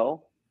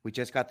hotel. We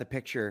just got the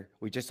picture.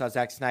 We just saw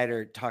Zack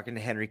Snyder talking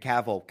to Henry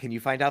Cavill. Can you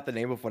find out the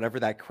name of whatever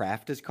that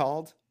craft is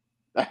called?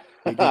 I'll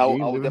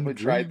definitely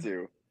try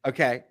to.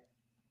 Okay.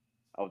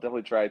 I'll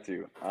definitely try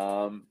to.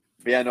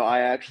 But yeah, no,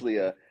 I actually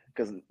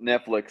because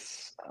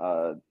Netflix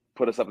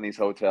put us up in these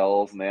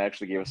hotels and they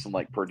actually gave us some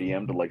like per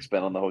diem to like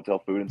spend on the hotel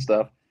food and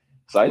stuff.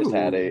 So I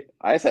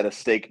just had a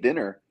steak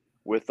dinner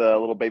with a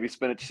little baby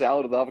spinach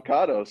salad with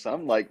avocado. So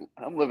I'm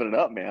living it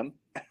up, man.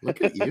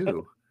 Look at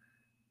you.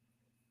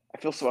 I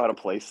feel so out of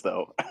place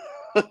though.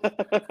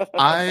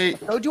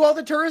 Go do all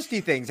the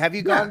touristy things. Have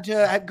you gone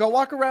to go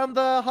walk around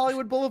the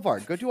Hollywood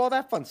Boulevard? Go do all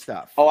that fun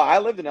stuff. Oh, I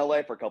lived in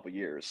LA for a couple of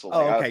years, so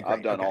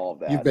I've done all of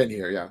that. You've been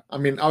here, yeah. I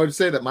mean, I would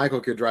say that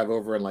Michael could drive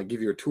over and like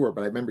give you a tour,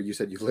 but I remember you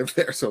said you lived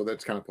there, so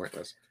that's kind of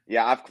pointless.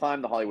 Yeah, I've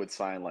climbed the Hollywood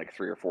sign like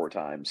 3 or 4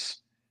 times,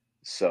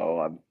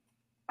 so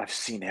I've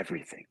seen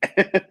everything.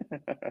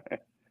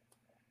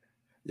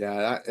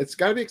 Yeah, it's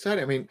got to be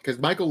exciting. I mean, because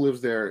Michael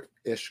lives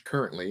there-ish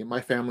currently. My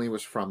family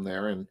was from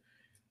there, and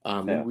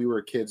when we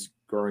were kids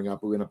growing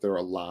up, we went up there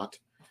a lot.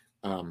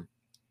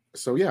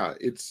 So yeah,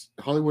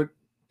 Hollywood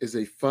is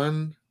a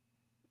fun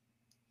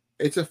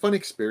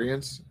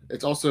experience.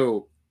 It's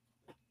also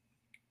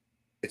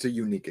a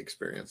unique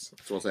experience.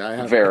 So I'll say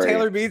what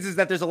Taylor means is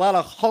that there's a lot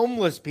of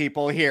homeless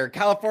people here.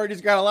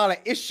 California's got a lot of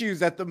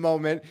issues at the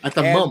moment.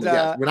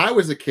 Yeah. When I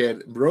was a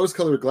kid,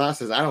 rose-colored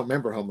glasses, I don't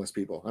remember homeless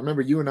people. I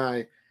remember you and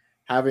I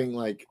having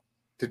like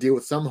to deal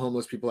with some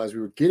homeless people as we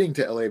were getting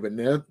to LA, but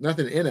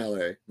nothing in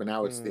LA. But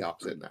now it's the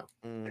opposite now.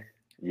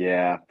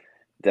 Yeah,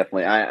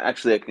 definitely. I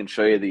can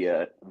show you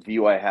the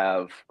view I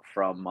have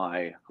from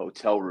my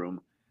hotel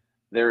room.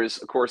 There's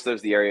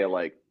the area,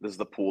 like this is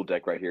the pool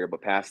deck right here,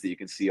 but past it you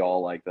can see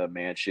all like the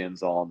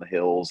mansions all on the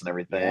hills and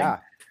everything. Yeah.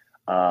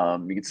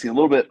 You can see a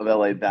little bit of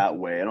LA that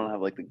way. I don't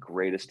have like the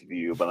greatest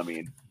view, but I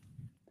mean,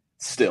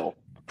 still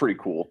pretty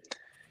cool.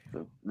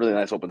 Really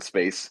nice open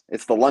space.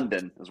 It's the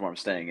London is where I'm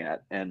staying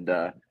at, and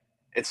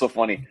it's so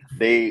funny.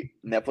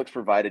 Netflix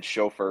provided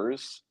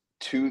chauffeurs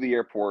to the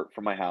airport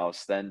from my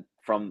house, then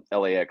from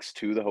LAX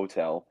to the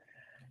hotel,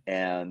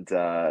 and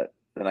then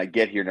I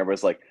get here and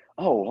everybody's like,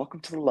 "Oh,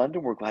 welcome to the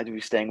London. We're glad you'll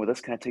be staying with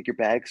us. Can I take your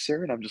bag,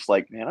 sir?" And I'm just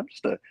like, "Man, I'm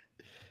just a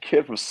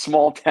kid from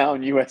small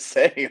town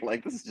USA.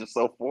 Like this is just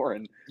so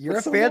foreign." You're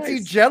a fancy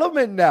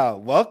gentleman now.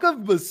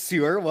 Welcome,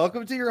 monsieur.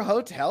 Welcome to your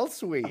hotel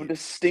suite. I'm a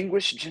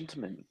distinguished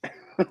gentleman.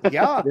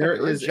 Yeah, there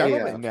is a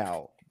gentleman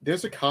now.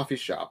 There's a coffee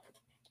shop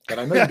that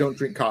I know you don't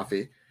drink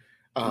coffee,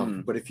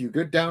 but if you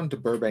go down to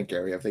Burbank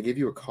area, if they give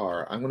you a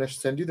car, I'm going to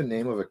send you the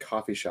name of a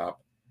coffee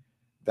shop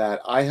that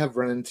I have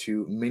run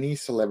into many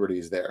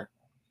celebrities there.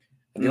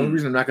 And the only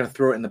reason I'm not going to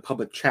throw it in the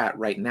public chat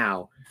right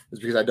now is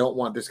because I don't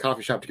want this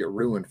coffee shop to get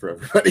ruined for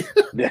everybody.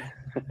 Yeah.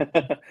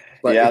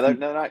 But yeah, they're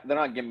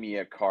not giving me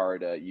a car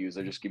to use.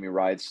 They're just giving me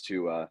rides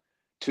to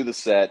the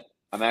set.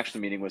 I'm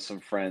actually meeting with some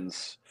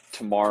friends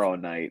tomorrow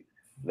night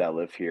that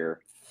live here.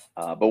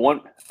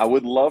 But I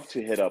would love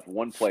to hit up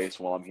one place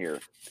while I'm here,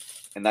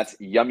 and that's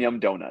Yum Yum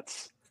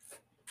Donuts.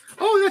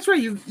 Oh, that's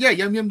right.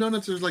 Yum Yum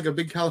Donuts is like a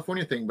big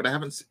California thing, but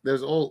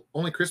there's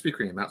only Krispy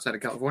Kreme outside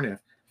of California.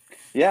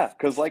 Yeah,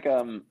 because like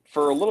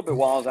for a little bit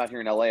while I was out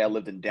here in LA, I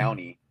lived in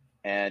Downey,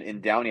 and in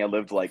Downey I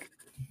lived like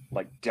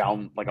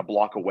down like a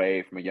block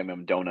away from a Yum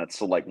Yum Donuts.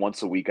 So like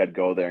once a week I'd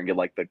go there and get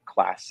like the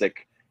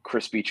classic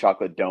crispy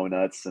chocolate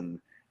donuts, and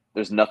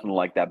there's nothing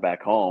like that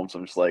back home. So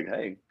I'm just like,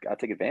 hey, gotta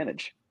take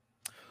advantage.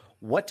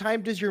 What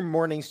time does your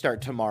morning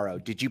start tomorrow?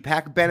 Did you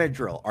pack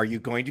Benadryl? Are you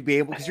going to be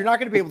able, because you're not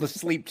going to be able to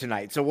sleep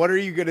tonight. So what are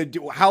you going to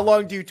do? How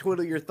long do you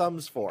twiddle your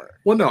thumbs for?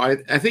 Well, no, I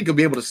think he'll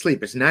be able to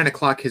sleep. It's 9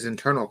 o'clock his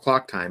internal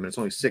clock time, and it's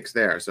only 6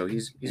 there. So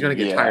he's going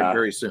to get tired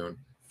very soon.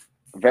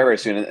 Very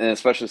soon, and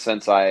especially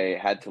since I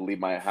had to leave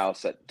my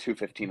house at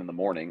 2:15 in the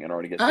morning in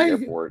order to get to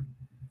the airport.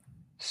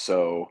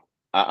 So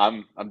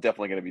I'm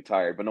definitely going to be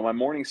tired. But no, my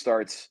morning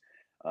starts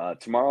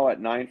tomorrow at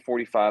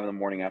 9:45 in the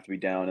morning. I have to be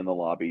down in the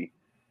lobby.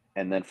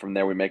 And then from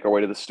there, we make our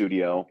way to the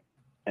studio.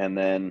 And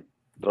then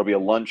there'll be a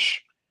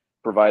lunch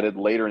provided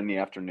later in the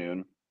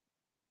afternoon.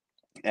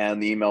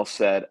 And the email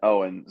said,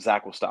 oh, and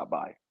Zach will stop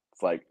by.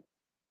 It's like,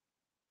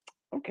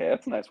 okay,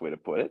 that's a nice way to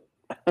put it.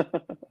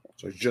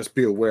 So just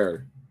be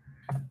aware.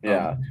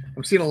 Yeah.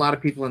 I'm seeing a lot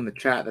of people in the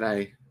chat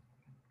that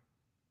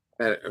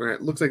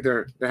it looks like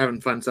they're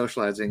having fun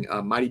socializing.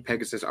 Mighty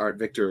Pegasus Art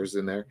Victor is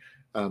in there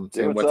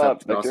saying, what's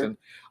up, Dawson?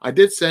 I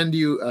did send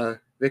you,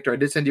 Victor, a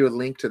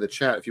link to the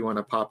chat if you want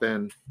to pop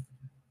in.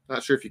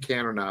 Not sure if you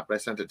can or not, but I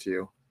sent it to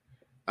you.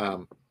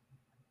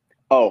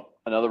 Oh,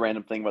 another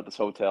random thing about this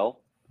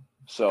hotel.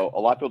 So a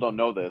lot of people don't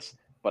know this,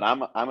 but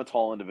I'm a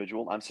tall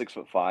individual. I'm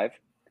 6'5".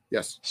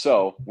 Yes.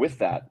 So with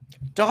that,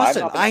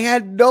 Dawson, I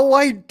had no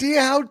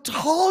idea how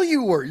tall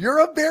you were. You're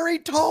a very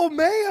tall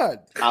man.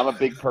 I'm a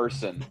big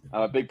person.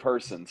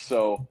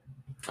 So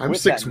I'm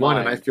with that 6'1", and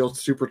I mind- feel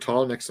super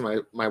tall next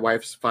to my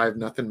wife's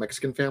 5'0"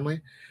 Mexican family.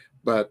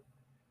 But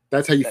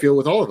that's how you feel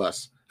with all of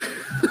us.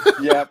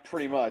 yeah,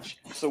 pretty much.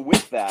 So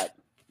with that,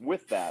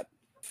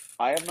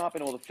 I have not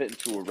been able to fit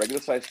into a regular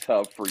sized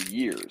tub for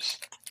years.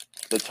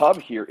 The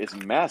tub here is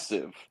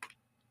massive.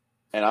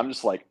 And I'm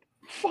just like,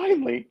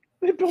 finally,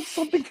 they built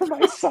something for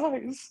my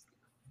size.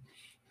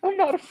 I'm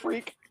not a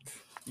freak.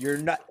 You're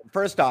not.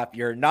 First off,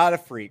 you're not a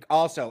freak.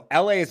 Also,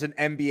 LA is an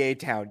NBA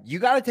town. You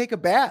got to take a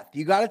bath.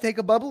 You got to take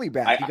a a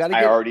bath. You got to.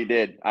 I already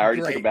did. I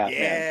already Great. took a bath.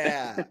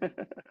 Yeah.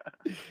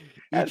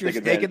 Man. Eat your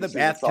steak in the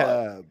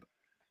bathtub.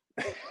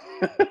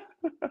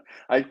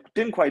 I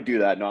didn't quite do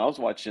that. No, I was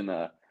watching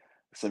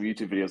some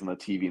YouTube videos on the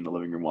TV in the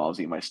living room while I was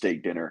eating my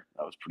steak dinner.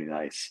 That was pretty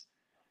nice.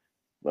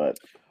 But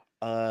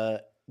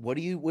what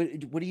do you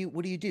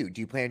do?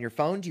 Do you play on your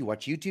phone? Do you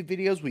watch YouTube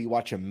videos? Will you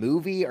watch a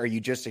movie? Are you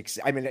just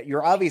I mean,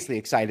 you're obviously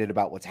excited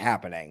about what's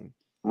happening.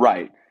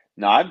 right.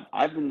 No,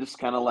 I've been just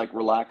kind of like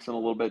relaxing a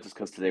little bit just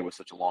because today was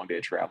such a long day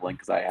of traveling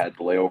because I had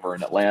the layover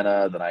in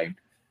Atlanta, then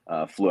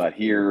I flew out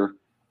here,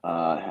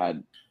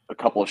 had a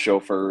couple of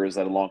chauffeurs,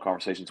 had long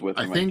conversations with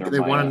them. I think they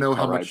want to know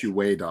how much you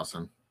weigh,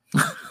 Dawson.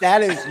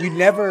 That is,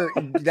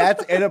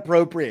 that's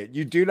inappropriate.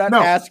 You do not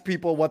ask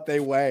people what they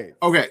weigh.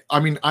 Okay.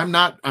 I mean, I'm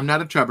not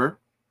a chubber.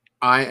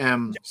 I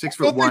am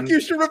 6'1". I don't think you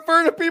should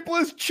refer to people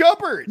as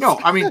chubbers. No,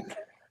 I mean,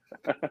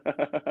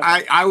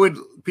 I would,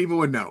 people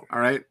would know. All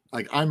right.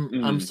 Like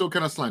I'm still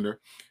kind of slender.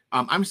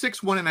 I'm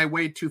 6'1" and I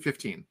weigh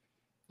 215.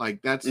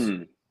 Like that's,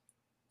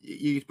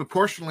 you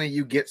proportionally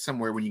you get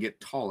somewhere when you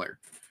get taller.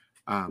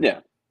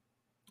 Yeah.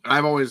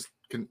 I've always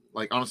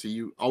like, honestly,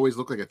 you always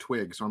look like a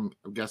twig. So I'm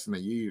guessing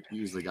that you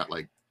usually got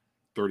like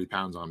 30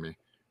 pounds on me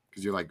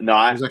because you're like,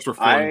 there's extra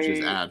 4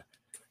 inches add.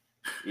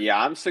 Yeah,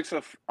 I'm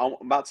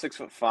about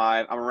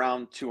 6'5". I'm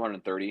around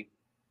 230.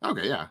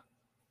 Okay. Yeah.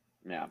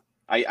 Yeah.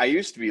 I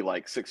used to be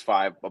like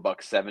 6'5",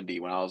 $170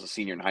 when I was a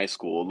senior in high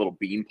school, a little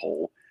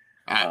beanpole.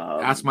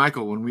 Ask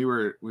Michael when we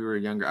were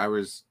younger. I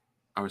was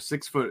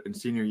 6 foot in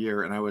senior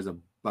year and I was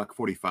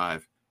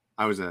 $145.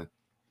 I was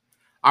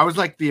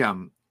like the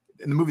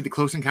in the movie The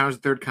Close Encounters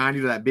of the Third Kind,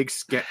 you know that big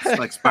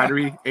like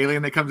spidery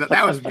alien that comes out.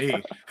 That was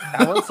me.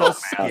 That was so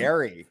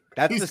scary.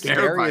 That's the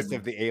scariest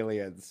of the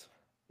aliens.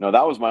 No,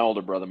 that was my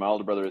older brother. My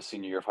older brother, his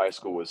senior year of high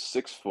school, was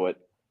 6 foot,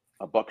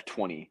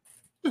 $120.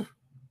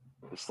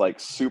 It's like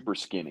super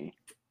skinny.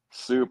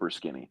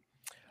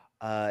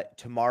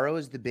 Tomorrow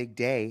is the big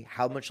day.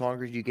 How much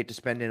longer do you get to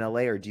spend in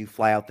LA, or do you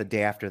fly out the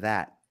day after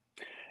that?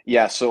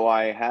 Yeah, so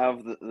I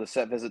have the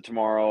set visit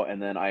tomorrow,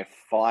 and then I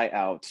fly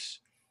out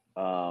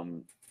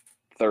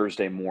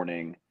Thursday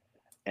morning.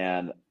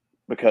 And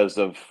because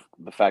of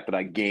the fact that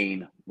I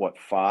gain,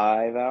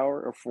 5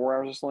 hours or 4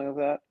 hours or something like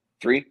that?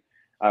 3?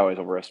 I always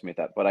overestimate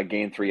that. But I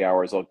gain 3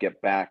 hours. I'll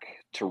get back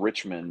to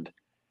Richmond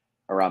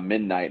around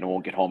midnight and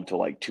won't get home till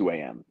like 2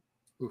 a.m.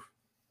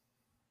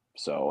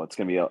 So it's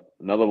going to be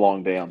another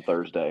long day on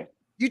Thursday.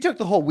 You took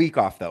the whole week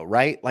off though,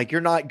 right? Like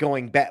you're not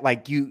going back,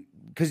 like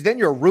because then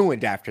you're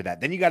ruined after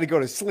that. Then you got to go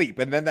to sleep,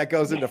 and then that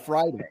goes into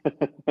Friday.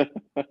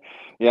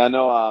 Yeah,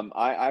 no,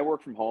 I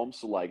work from home,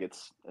 so like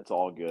it's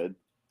all good.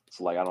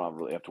 So like I don't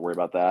really have to worry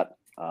about that.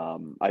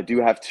 I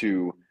do have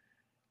to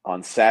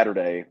on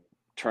Saturday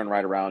turn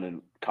right around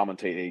and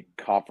commentate a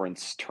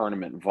conference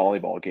tournament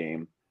volleyball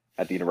game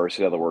at the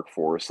university I work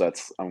for. So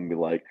I'm gonna be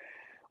like,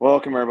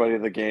 welcome everybody to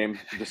the game.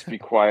 Just be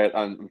quiet.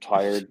 I'm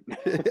tired.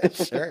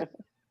 Sure.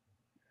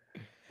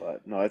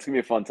 But no, it's gonna be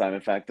a fun time.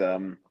 In fact,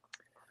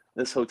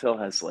 this hotel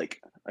has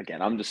like,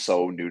 again, I'm just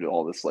so new to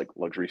all this like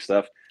luxury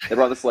stuff. They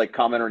brought this like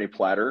complimentary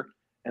platter,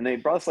 and they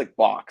brought this like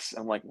box.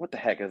 I'm like, what the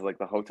heck is like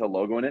the hotel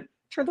logo in it?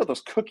 Turns out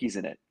there's cookies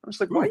in it. I'm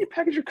just like, why do you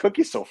package your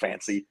cookies so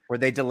fancy? Were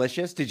they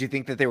delicious? Did you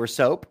think that they were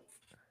soap?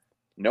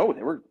 No,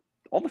 they were.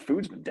 All the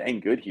food's been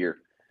dang good here.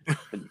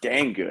 Been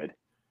dang good.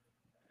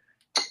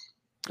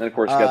 And of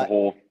course, you got the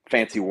whole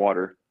fancy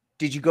water.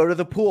 Did you go to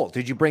the pool?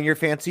 Did you bring your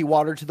fancy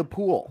water to the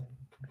pool?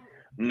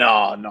 No,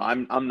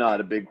 I'm not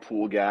a big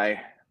pool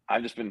guy.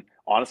 I've just been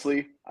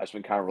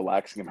kind of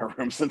relaxing in my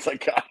room since I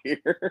got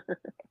here.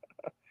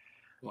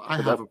 Well,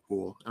 I have a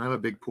pool, and I'm a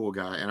big pool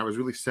guy, and I was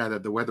really sad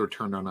that the weather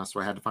turned on us, so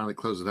I had to finally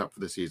close it up for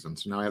the season.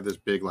 So now I have this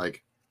big,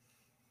 like,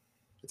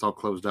 it's all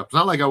closed up. It's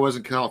not like I was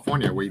in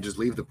California where you just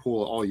leave the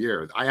pool all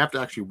year. I have to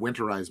actually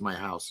winterize my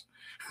house.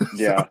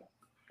 Yeah.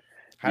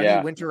 How do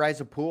you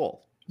winterize a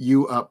pool?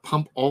 You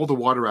pump all the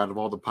water out of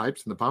all the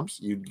pipes and the pumps.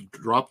 You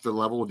drop the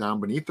level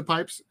down beneath the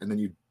pipes, and then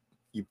you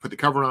put the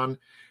cover on.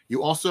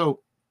 You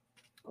also,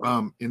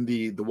 in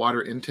the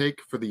water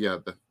intake for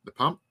the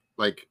pump,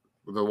 like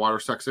the water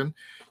sucks in,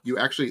 you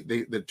actually,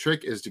 the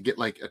trick is to get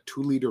like a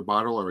 2-liter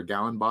bottle or a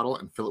gallon bottle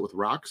and fill it with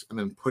rocks and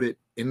then put it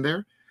in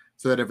there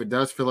so that if it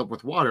does fill up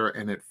with water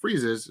and it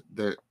freezes,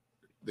 the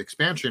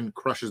expansion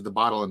crushes the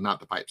bottle and not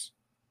the pipes.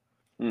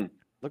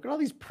 Look at all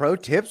these pro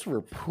tips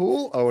for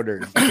pool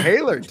owners.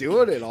 Taylor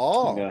doing it I'm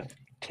all. gonna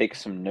take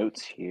some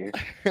notes here.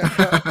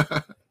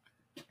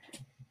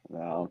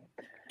 No,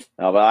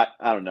 but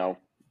I don't know.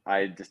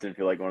 I just didn't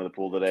feel like going to the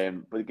pool today.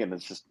 But again,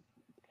 it's just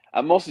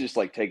I'm mostly just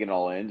like taking it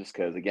all in, just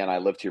because again I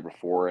lived here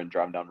before and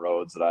driving down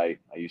roads that I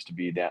used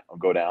to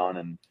go down,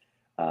 and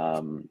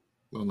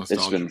Little it's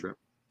nostalgia been trip.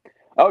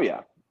 oh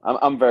yeah,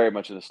 I'm very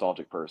much a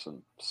nostalgic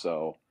person.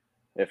 So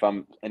if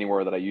I'm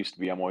anywhere that I used to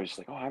be, I'm always just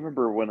like, oh, I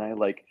remember when I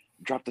like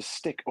dropped a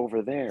stick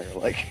over there.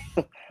 Like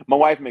my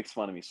wife makes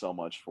fun of me so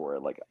much for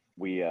it. Like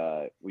we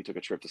took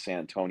a trip to San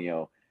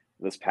Antonio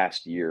this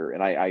past year,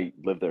 and I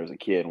lived there as a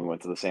kid, and we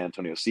went to the San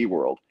Antonio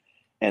SeaWorld.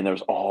 And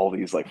there's all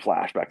these like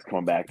flashbacks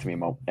coming back to me.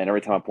 And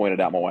every time I pointed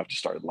out, my wife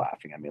just started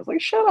laughing at me. I was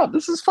like, shut up.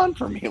 This is fun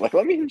for me. Like,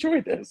 let me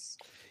enjoy this.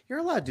 You're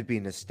allowed to be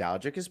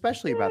nostalgic,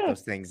 especially about Yeah.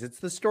 those things. It's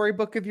the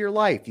storybook of your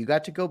life. You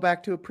got to go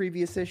back to a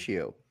previous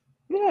issue.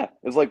 Yeah. It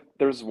was like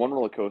there's one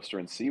roller coaster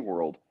in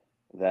SeaWorld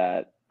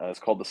that is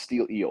called the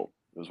Steel Eel.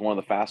 It was one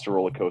of the faster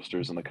roller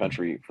coasters in the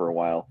country for a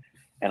while.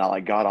 And I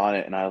like got on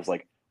it and I was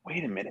like,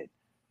 wait a minute.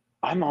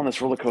 I'm on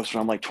this roller coaster.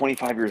 I'm like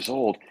 25 years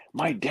old.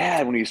 My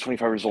dad, when he was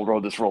 25 years old,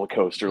 rode this roller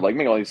coaster. Like,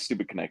 making all these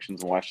stupid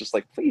connections. And wife's just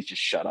like, please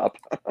just shut up.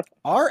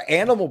 Our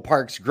animal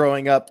parks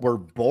growing up were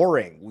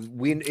boring.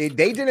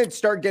 They didn't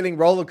start getting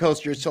roller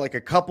coasters till like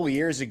a couple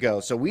years ago,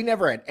 so we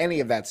never had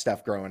any of that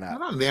stuff growing up.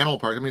 Not on the animal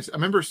park. I mean, I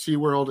remember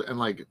SeaWorld and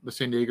like the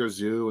San Diego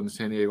Zoo and the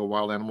San Diego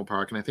Wild Animal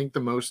Park. And I think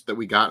the most that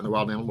we got in the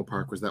Wild Animal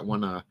Park was that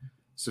one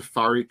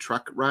safari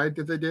truck ride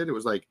that they did. It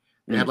was like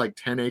they had like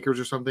 10 acres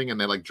or something, and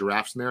they had like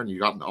giraffes in there, and you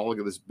got all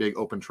of this big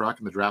open truck,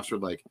 and the giraffes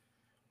would like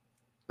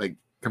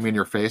come in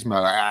your face, and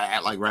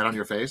like right on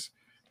your face.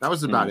 That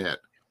was about it.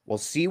 Well,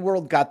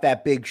 SeaWorld got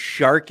that big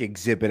shark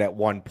exhibit at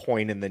one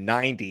point in the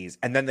 90s,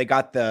 and then they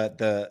got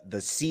the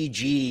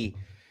CG,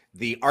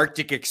 the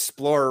Arctic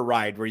Explorer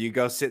ride where you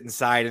go sit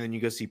inside and then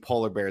you go see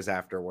polar bears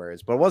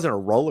afterwards. But it wasn't a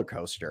roller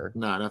coaster.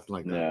 No, nothing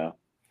like that. Yeah.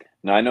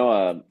 No, I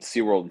know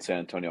SeaWorld in San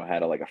Antonio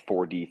had like a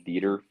 4D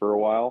theater for a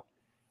while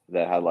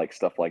that had like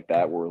stuff like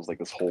that, where it was like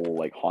this whole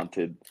like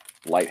haunted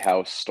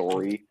lighthouse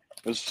story.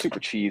 It was super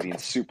cheesy and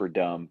super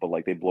dumb, but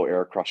like they blow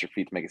air across your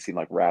feet to make it seem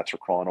like rats are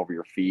crawling over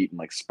your feet and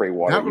like spray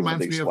water. That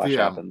reminds me of the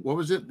happened. what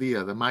was it,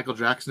 the Michael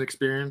Jackson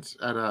experience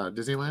at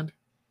Disneyland?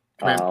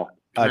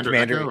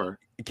 Commander or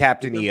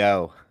Captain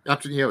EO.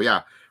 Captain EO,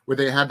 yeah, where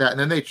they had that, and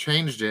then they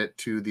changed it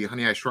to the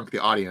Honey I Shrunk the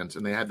Audience,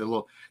 and they had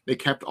they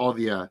kept all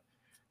the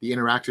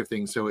interactive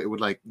things, so it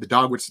would like the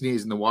dog would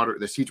sneeze and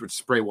the seats would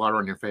spray water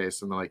on your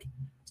face and like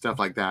stuff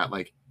like that.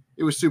 Like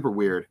it was super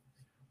weird.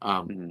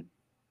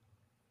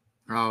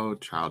 Oh,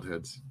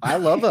 childhoods. I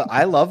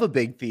love a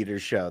big theater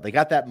show. They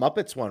got that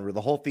Muppets one where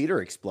the whole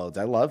theater explodes.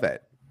 I love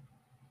it.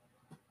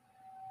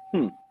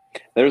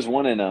 There's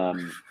one in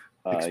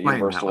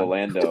Universal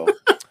Orlando.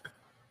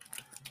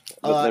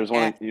 There's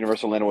one in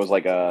Universal Orlando was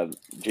like a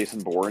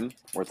Jason Bourne,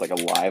 where it's like a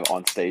live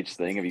on stage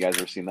thing. Have you guys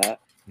ever seen that?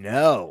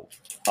 No.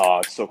 Oh,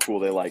 it's so cool.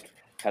 They like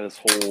had this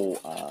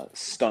whole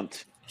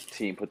stunt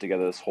team put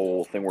together this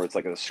whole thing where it's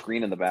like a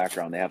screen in the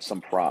background. They have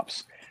some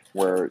props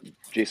where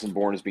Jason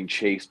Bourne is being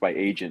chased by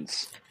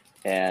agents,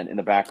 and in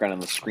the background on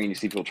the screen you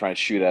see people trying to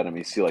shoot at him.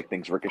 You see like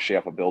things ricochet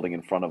off a building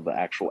in front of the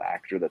actual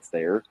actor that's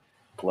there.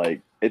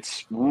 Like,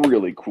 it's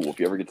really cool. If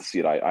you ever get to see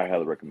it, I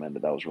highly recommend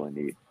it. That was really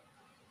neat.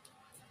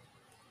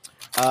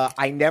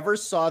 I never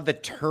saw the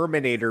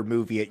Terminator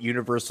movie at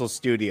Universal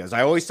Studios.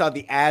 I always saw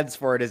the ads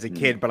for it as a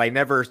kid, but I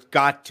never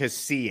got to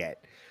see it.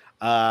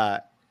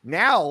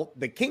 Now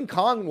the King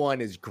Kong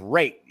one is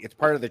great. It's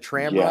part of the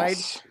tram ride,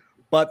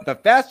 but the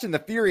Fast and the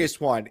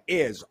Furious one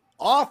is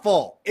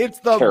awful. It's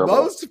the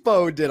most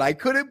founded. I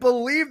couldn't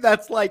believe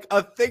that's like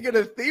a thing in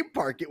a theme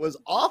park. It was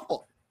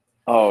awful.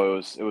 Oh,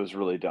 it was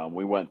really dumb.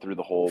 We went through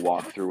the whole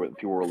walkthrough and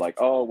people were like,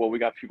 oh, well, we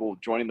got people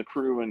joining the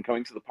crew and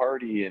coming to the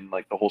party, and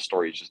like the whole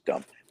story is just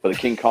dumb. But the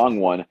King Kong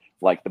one,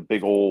 like the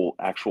big old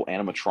actual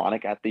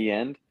animatronic at the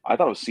end, I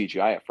thought it was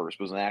CGI at first,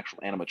 but it was an actual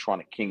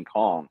animatronic King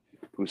Kong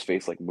whose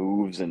face like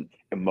moves and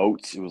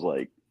emotes. It was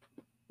like,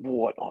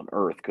 what on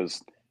earth?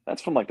 Because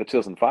that's from like the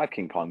 2005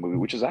 King Kong movie,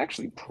 which is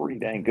actually pretty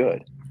dang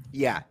good.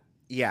 Yeah.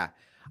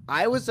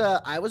 I was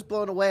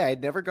blown away. I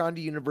had never gone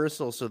to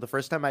Universal, so the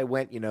first time I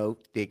went,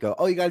 they go,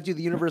 "Oh, you got to do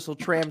the Universal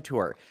Tram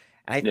Tour,"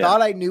 and I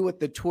thought I knew what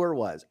the tour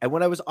was. And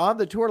when I was on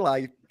the tour,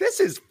 like, this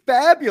is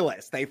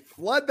fabulous. They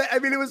flood that. I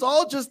mean, it was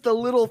all just the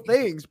little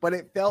things, but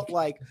it felt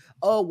like,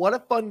 oh, what a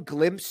fun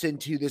glimpse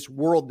into this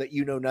world that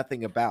you know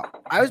nothing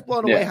about. I was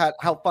blown away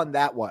how fun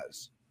that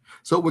was.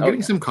 So we're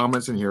getting some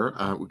comments in here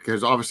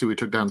because obviously we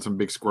took down some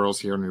big squirrels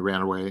here and we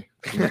ran away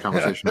from the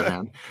conversation at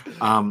hand.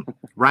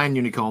 Ryan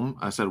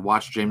Unicomb said,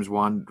 watch James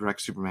Wan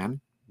direct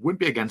Superman. Wouldn't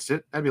be against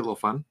it. That'd be a little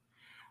fun.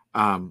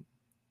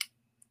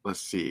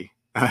 Let's see.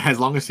 As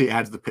long as he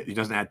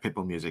doesn't add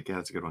Pitbull music. Yeah,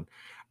 that's a good one.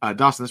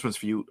 Dawson, this one's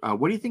for you.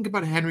 What do you think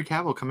about Henry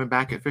Cavill coming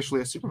back officially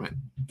as Superman?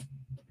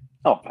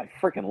 Oh, I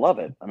freaking love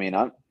it. I mean,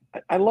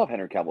 I love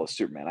Henry Cavill as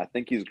Superman. I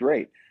think he's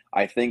great.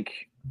 I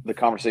think the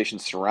conversation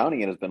surrounding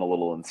it has been a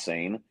little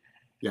insane.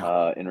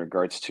 In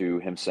regards to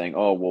him saying,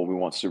 oh, well, we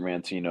want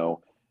Superman to,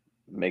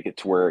 make it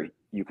to where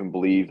you can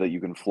believe that you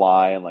can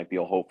fly and like be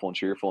all hopeful and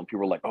cheerful. And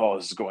people are like, "Oh,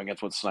 this is going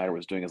against what Snyder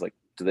was doing." Is like,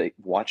 do they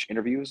watch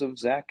interviews of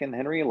Zach and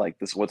Henry? Like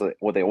this is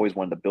what they always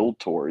wanted to build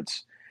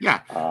towards.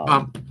 Yeah.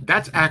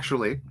 That's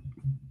actually.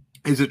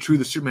 Is it true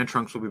the Superman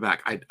trunks will be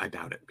back? I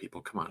doubt it. People,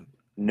 come on.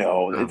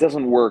 No, it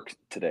doesn't work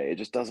today. It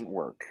just doesn't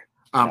work.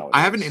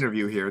 I have an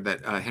interview here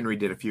that Henry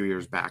did a few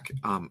years back.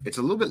 It's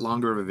a little bit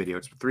longer of a video.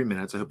 It's 3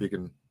 minutes. I hope you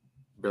can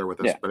bear with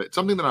us. Yeah. But it's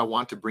something that I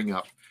want to bring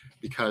up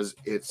because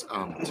it's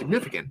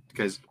significant,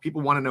 because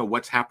people want to know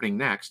what's happening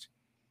next.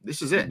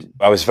 This is it.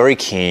 I was very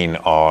keen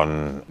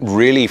on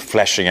really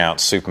fleshing out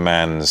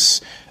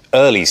Superman's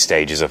early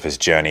stages of his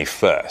journey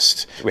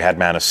first. We had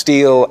Man of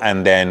Steel,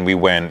 and then we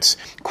went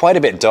quite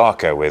a bit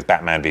darker with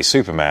Batman v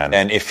Superman.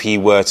 And if he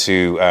were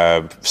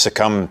to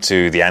succumb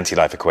to the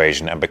anti-life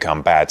equation and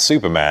become bad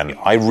Superman,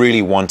 I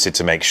really wanted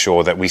to make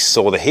sure that we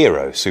saw the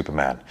hero,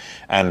 Superman,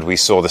 and we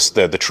saw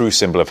the true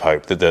symbol of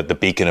hope, the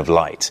beacon of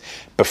light,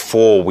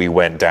 before we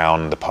went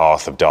down the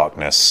path of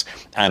darkness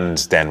and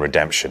then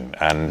redemption.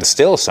 And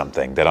still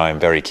something that I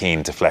am very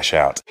keen to flesh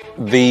out.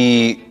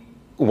 The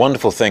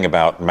wonderful thing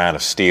about Man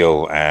of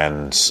Steel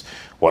and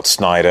what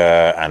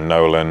Snyder and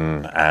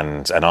Nolan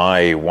and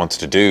I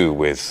wanted to do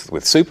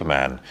with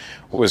Superman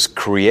was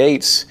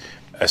create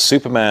a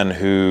Superman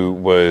who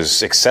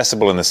was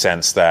accessible in the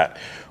sense that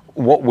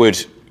what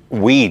would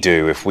we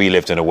do if we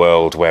lived in a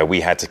world where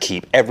we had to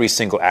keep every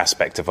single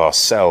aspect of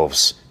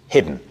ourselves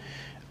hidden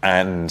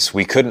and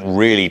we couldn't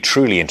really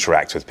truly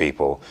interact with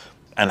people,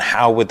 and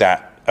how would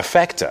that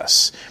affect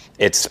us?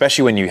 It's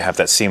especially when you have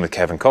that scene with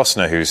Kevin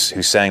Costner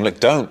who's saying, look,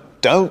 don't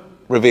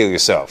reveal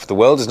yourself. The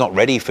world is not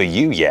ready for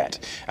you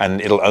yet,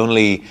 and it'll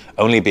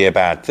only be a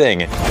bad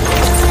thing.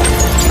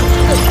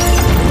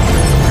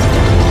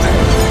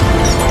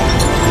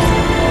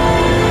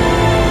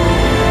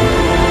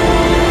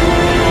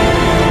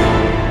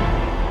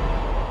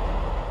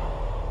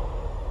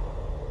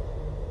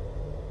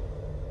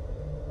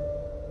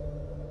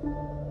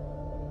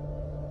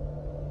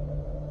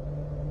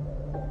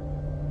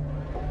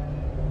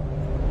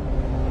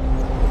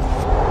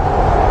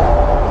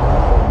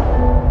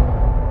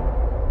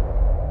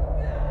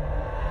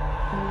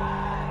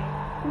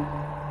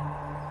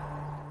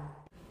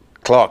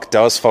 Clark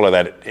does follow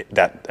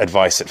that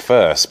advice at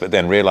first, but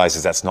then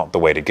realizes that's not the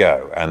way to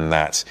go, and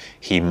that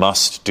he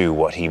must do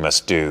what he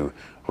must do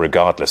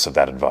regardless of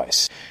that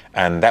advice.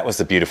 And that was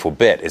the beautiful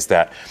bit, is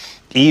that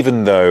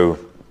even though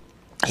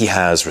he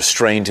has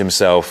restrained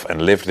himself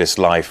and lived this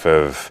life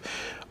of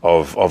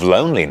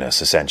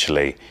loneliness,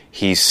 essentially,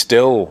 he's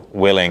still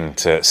willing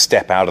to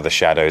step out of the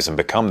shadows and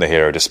become the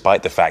hero,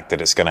 despite the fact that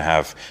it's going to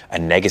have a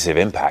negative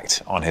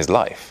impact on his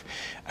life.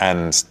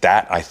 And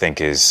that, I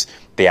think, is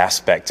the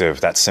aspect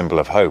of that symbol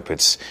of hope.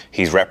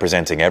 He's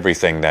representing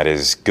everything that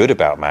is good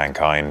about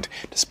mankind,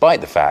 despite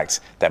the fact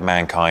that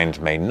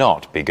mankind may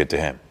not be good to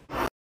him.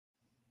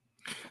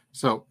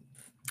 So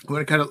I'm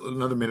going to cut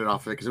another minute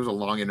off of it because it was a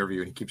long interview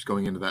and he keeps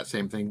going into that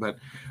same thing. But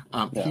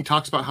he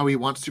talks about how he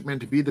wants Superman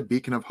to be the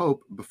beacon of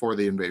hope before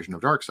the invasion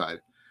of Darkseid.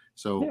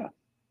 So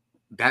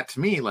that, to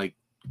me, like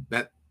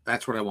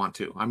that's what I want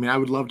to. I mean, I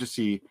would love to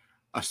see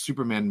a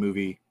Superman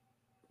movie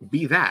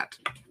be that,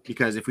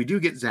 because if we do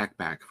get Zach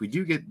back, if we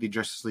do get the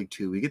Justice League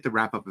 2, we get the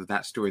wrap up of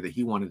that story that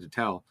he wanted to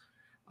tell.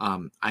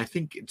 I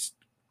think it's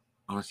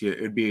honestly,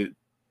 it would be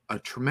a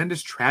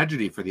tremendous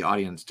tragedy for the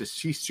audience to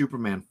see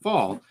Superman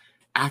fall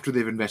after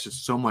they've invested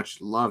so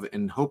much love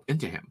and hope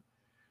into him.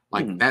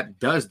 Like that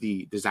does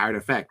the desired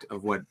effect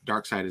of what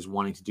Darkseid is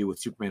wanting to do with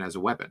Superman as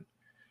a weapon.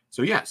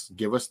 So yes,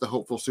 give us the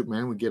hopeful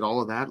Superman. We get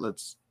all of that.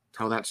 Let's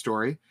tell that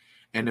story.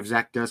 And if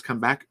Zach does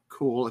come back,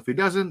 cool. If he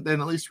doesn't, then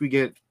at least we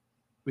get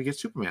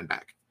Superman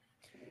back.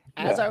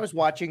 As I was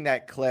watching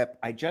that clip,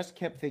 I just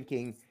kept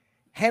thinking,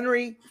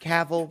 Henry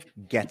Cavill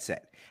gets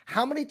it.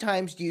 How many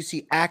times do you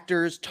see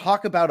actors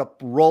talk about a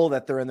role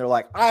that they're in? They're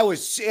like,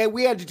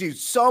 we had to do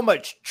so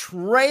much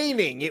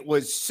training.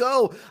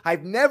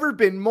 I've never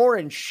been more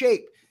in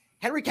shape.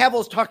 Henry Cavill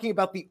is talking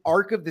about the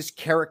arc of this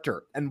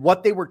character and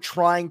what they were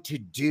trying to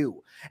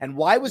do. And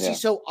why was he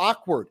so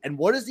awkward? And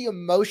what is the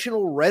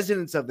emotional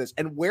resonance of this?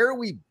 And where are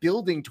we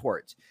building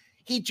towards?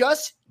 He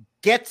just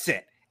gets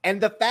it. And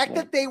the fact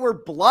that they were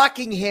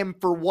blocking him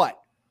for what?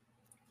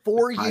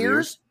 4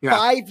 years?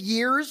 5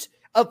 years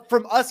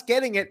from us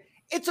getting it.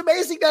 It's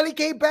amazing that he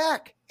came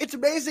back. It's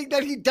amazing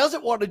that he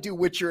doesn't want to do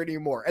Witcher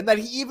anymore and that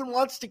he even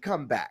wants to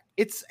come back.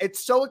 It's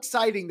so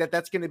exciting that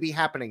that's going to be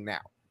happening now.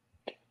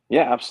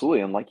 Yeah,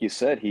 absolutely. And like you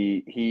said,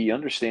 he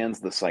understands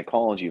the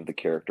psychology of the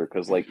character,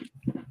 because like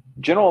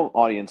general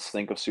audience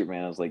think of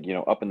Superman as like,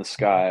 up in the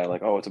sky,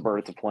 like, oh, it's a bird,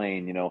 it's a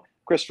plane,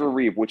 Christopher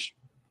Reeve, which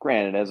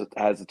granted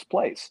has its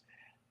place.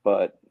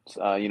 But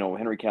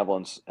Henry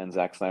Cavill and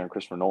Zack Snyder and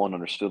Christopher Nolan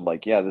understood,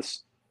 like,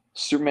 this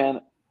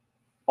Superman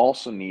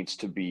also needs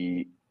to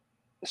be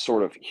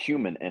sort of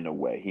human in a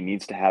way. He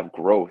needs to have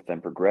growth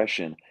and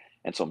progression.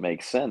 And so it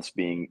makes sense,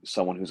 being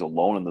someone who's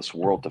alone in this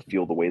world, to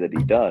feel the way that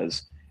he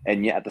does.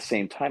 And yet at the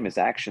same time, his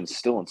actions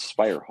still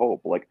inspire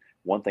hope. Like,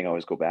 one thing I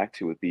always go back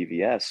to with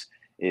BVS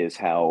is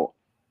how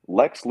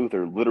Lex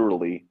Luthor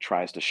literally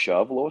tries to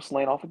shove Lois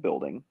Lane off a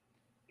building.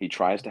 He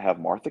tries to have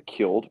Martha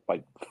killed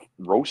by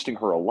roasting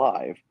her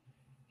alive.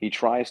 He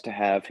tries to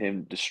have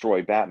him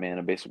destroy Batman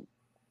and basically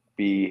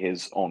be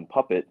his own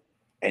puppet.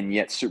 And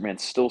yet Superman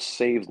still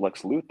saves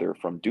Lex Luthor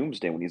from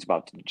Doomsday when he's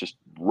about to just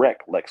wreck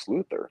Lex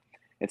Luthor.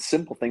 It's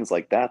simple things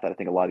like that I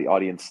think a lot of the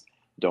audience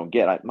don't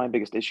get. My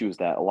biggest issue is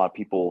that a lot of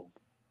people,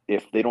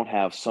 if they don't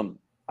have some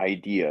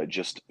idea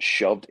just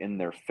shoved in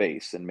their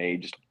face and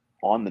made just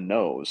on the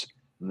nose,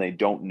 then they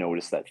don't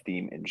notice that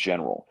theme in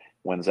general.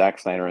 When Zack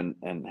Snyder and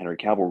Henry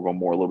Cavill were going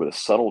more a little bit of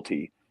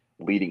subtlety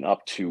leading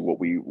up to what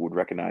we would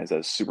recognize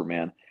as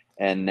Superman.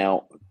 And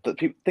now the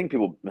thing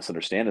people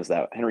misunderstand is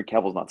that Henry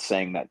Cavill's not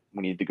saying that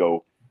we need to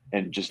go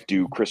and just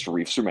do Christopher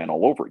Reeve Superman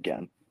all over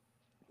again.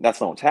 That's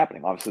not what's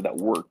happening. Obviously that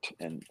worked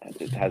and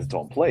it has its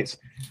own place.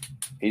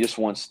 He just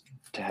wants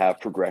to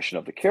have progression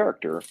of the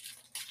character,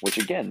 which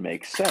again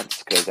makes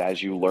sense because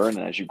as you learn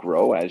and as you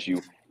grow, as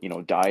you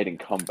died and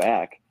come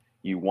back,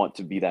 you want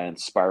to be that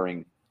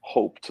inspiring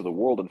hope to the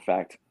world. In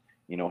fact,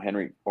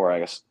 Henry, or I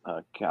guess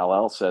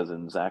Kal-El says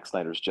in Zack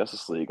Snyder's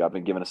Justice League, I've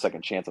been given a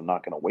second chance. I'm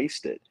not going to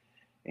waste it.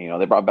 They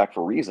brought it back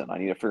for a reason. I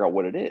need to figure out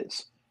what it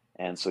is.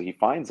 And so he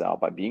finds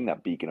out by being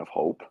that beacon of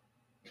hope,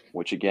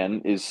 which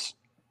again is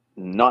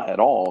not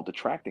at all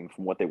detracting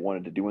from what they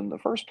wanted to do in the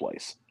first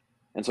place.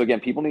 And so again,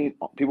 people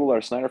that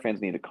are Snyder fans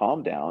need to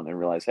calm down and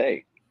realize,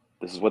 hey,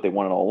 this is what they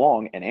wanted all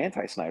along. And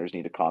anti-Snyders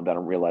need to calm down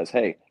and realize,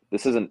 hey,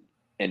 this isn't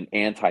an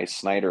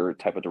anti-Snyder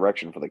type of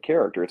direction for the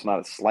character. It's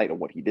not a slight of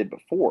what he did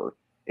before.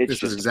 It's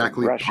just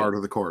exactly part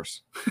of the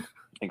course.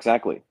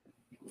 Exactly.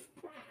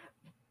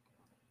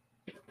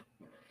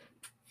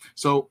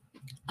 So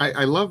I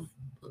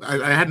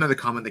had another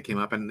comment that came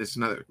up, and this is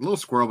another little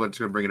squirrel, but it's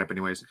going to bring it up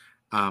anyways.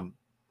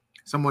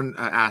 Someone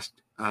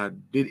asked,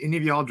 did any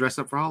of y'all dress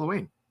up for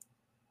Halloween?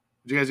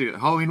 Did you guys do?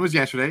 Halloween was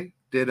yesterday.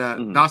 Did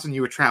Dawson,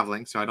 you were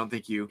traveling, so I don't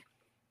think you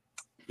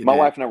My did.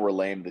 wife and I were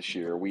lame this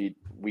year. We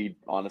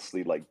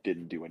honestly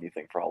didn't do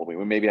anything for Halloween.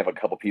 We maybe have a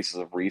couple pieces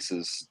of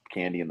Reese's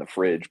candy in the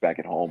fridge back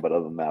at home, but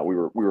other than that, we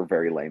were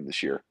very lame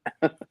this year.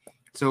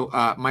 So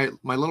my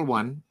little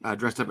one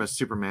dressed up as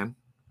Superman.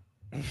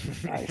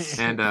 Nice.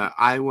 And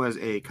I was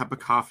a cup of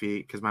coffee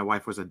because my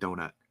wife was a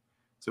donut.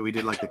 So we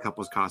did the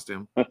couple's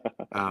costume.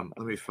 Let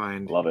me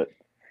find. Love it.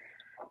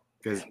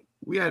 Because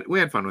we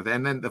had fun with it.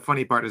 And then the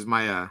funny part is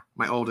my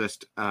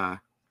oldest,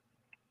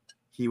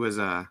 he was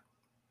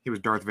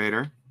Darth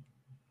Vader.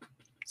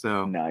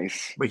 So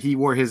nice. But he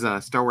wore his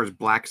Star Wars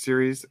Black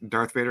Series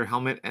Darth Vader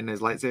helmet and his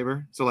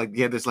lightsaber. So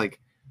he had this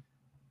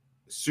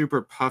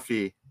super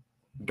puffy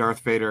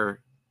Darth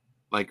Vader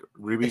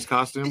Ruby's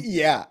costume.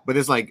 Yeah. But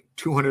it's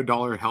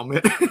 $200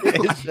 helmet.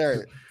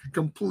 Sure.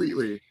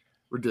 Completely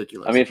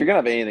ridiculous. I mean, if you're gonna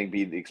have anything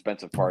be the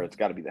expensive part, it's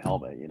got to be the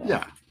helmet.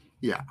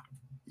 Yeah.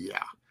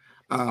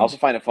 I also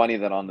find it funny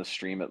that on the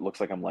stream it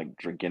looks like I'm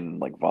drinking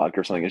vodka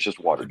or something. It's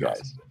just water,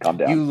 guys. Calm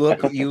down.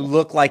 You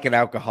look like an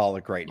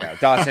alcoholic right now,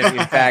 Dawson.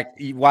 In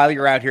fact, while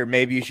you're out here,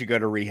 maybe you should go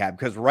to rehab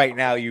because right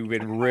now you've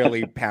been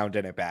really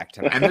pounding it back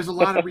tonight. And there's a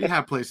lot of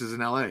rehab places in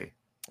LA.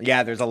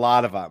 Yeah, there's a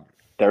lot of them.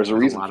 There's a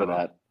reason for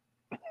that.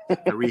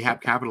 The rehab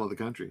capital of the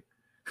country.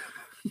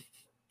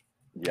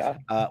 Yeah.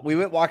 We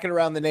went walking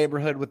around the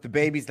neighborhood with the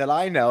babies that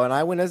I know, and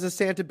I went as a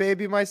Santa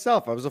baby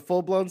myself. I was a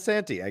full-blown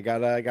Santa. I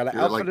got an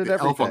outfit and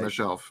everything. Elf on the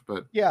shelf,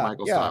 but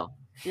Michael style.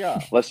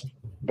 Yeah.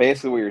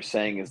 Basically what you're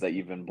saying is that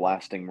you've been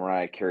blasting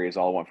Mariah Carey's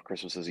 "All I Want for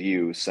Christmas Is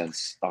You"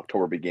 since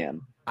October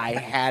began. I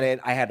had it.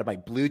 I had my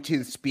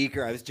Bluetooth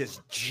speaker. I was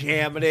just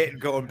jamming it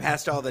and going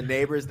past all the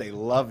neighbors. They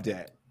loved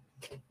it.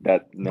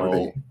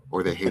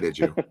 Or they hated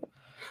you.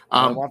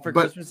 All I Want for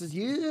Christmas Is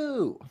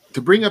You.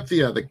 To bring up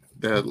the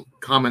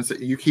comments that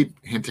you keep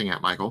hinting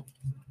at, Michael,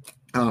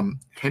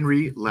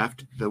 Henry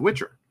left The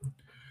Witcher.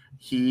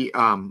 He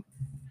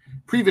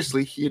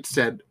previously he had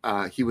said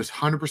he was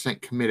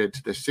 100% committed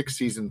to the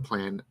 6-season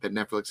plan that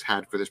Netflix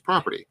had for this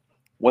property.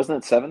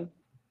 Wasn't it 7?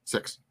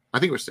 6. I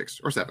think it was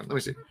 6 or 7. Let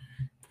me see.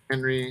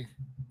 Henry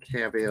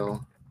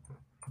Cavill.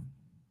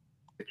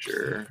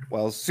 Witcher.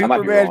 Well,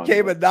 Superman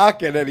came a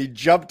knocking and he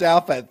jumped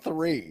off at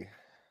 3.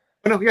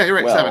 Oh, no, yeah, you're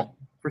right. 7.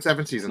 For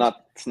 7 seasons.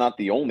 It's not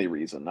the only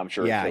reason. I'm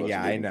sure.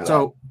 Yeah, I know.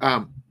 So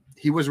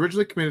he was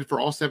originally committed for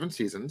all 7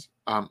 seasons.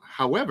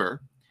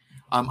 However,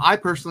 I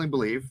personally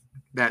believe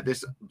that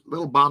this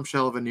little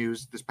bombshell of a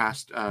news this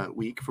past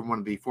week from one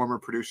of the former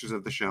producers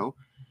of the show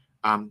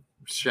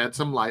shed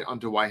some light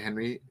onto why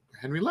Henry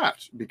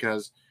left.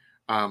 Because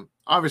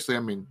obviously,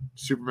 I mean,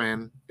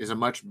 Superman is a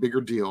much bigger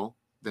deal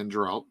than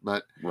Geralt,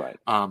 but right.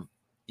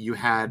 You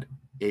had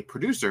a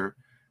producer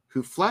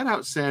who flat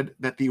out said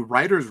that the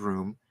writer's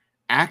room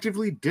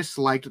actively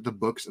disliked the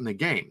books and the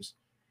games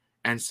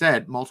and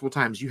said multiple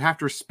times, you have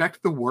to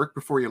respect the work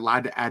before you're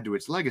allowed to add to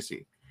its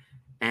legacy.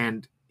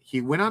 And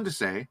he went on to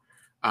say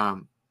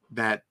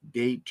that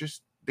they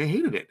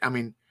hated it. I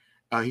mean,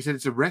 he said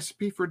it's a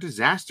recipe for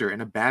disaster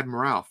and a bad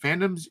morale.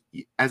 Fandoms,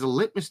 as a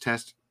litmus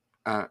test,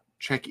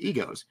 check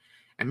egos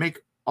and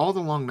make all the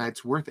long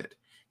nights worth it.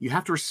 You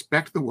have to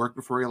respect the work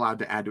before you're allowed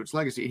to add to its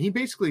legacy.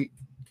 And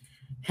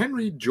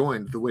Henry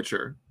joined The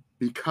Witcher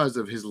because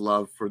of his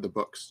love for the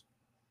books.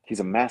 He's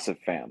a massive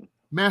fan.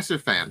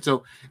 Massive fan.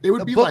 So it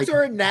would The be books like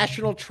are a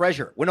national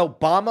treasure. When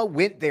Obama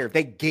went there,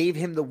 they gave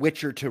him The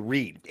Witcher to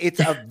read. It's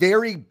a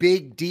very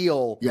big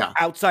deal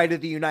outside of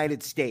the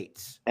United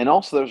States. And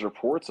also there's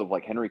reports of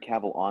like Henry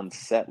Cavill on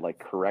set, like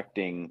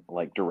correcting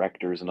like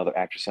directors and other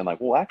actors saying like,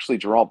 well, actually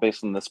Geralt,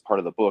 based on this part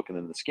of the book and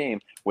then this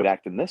game, would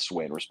act in this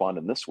way and respond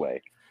in this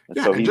way. And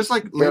yeah, so and he's just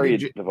like very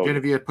Lady devoted.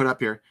 Genevieve put up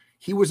here,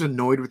 he was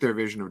annoyed with their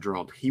vision of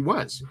Geralt. He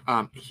was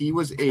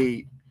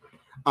a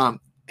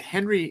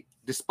Henry,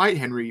 despite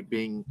Henry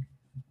being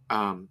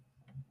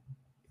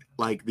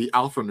like the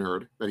alpha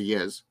nerd that he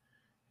is,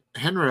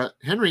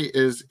 Henry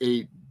is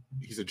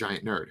he's a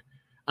giant nerd.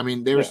 I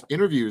mean, there's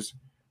interviews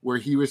where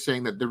he was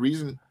saying that the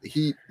reason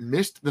he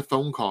missed the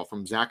phone call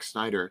from Zack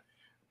Snyder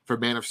for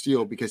Man of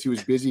Steel because he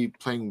was busy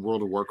playing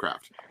World of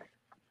Warcraft.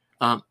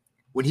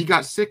 When he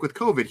got sick with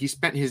COVID, he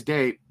spent his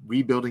day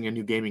rebuilding a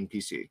new gaming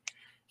PC.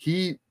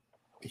 He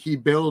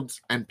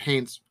builds and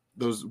paints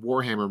those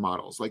Warhammer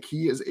models. Like,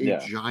 he is a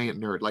giant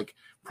nerd, like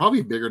probably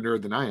a bigger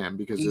nerd than I am,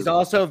 because he's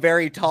also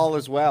very tall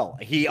as well.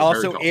 He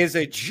also is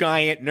a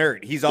giant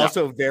nerd. He's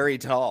also very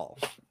tall.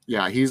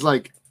 Yeah, he's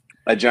like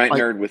a giant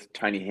nerd with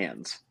tiny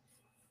hands.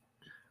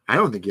 I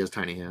don't think he has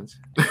tiny hands.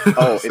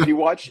 Oh, if you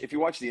watch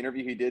the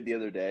interview he did the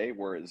other day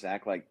where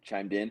Zach like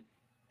chimed in,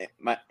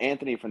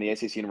 Anthony from the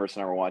ACC Universe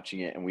and I were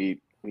watching it, and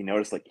we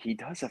noticed like he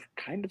does have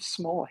kind of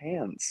small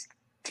hands.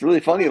 It's really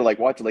funny to like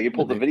watch it. Like, you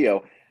pulled the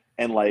video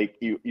and like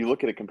you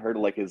look at it compared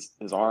to like his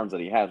arms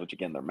that he has, which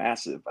again they're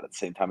massive, but at the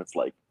same time it's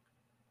like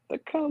they're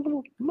kind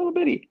of little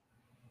bitty.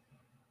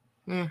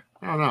 I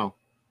don't know.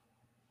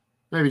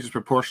 Maybe just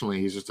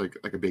proportionally, he's just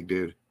like a big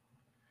dude.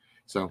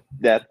 So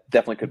that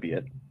definitely could be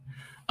it.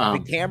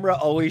 The camera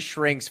always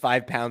shrinks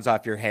 5 pounds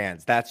off your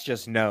hands. That's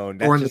just known.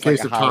 That's or in the just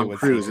case like of Tom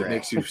Cruise, it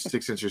makes you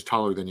 6 inches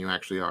taller than you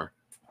actually are.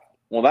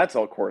 Well, that's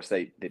all. Of course,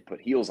 they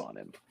put heels on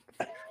him.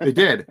 They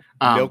did.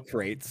 Milk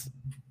crates.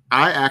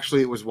 I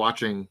actually was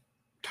watching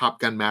Top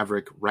Gun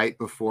Maverick right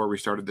before we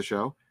started the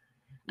show,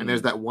 and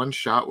there's that one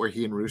shot where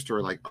he and Rooster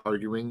are like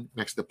arguing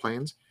next to the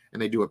planes,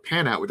 and they do a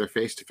pan out with their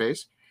face to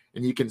face,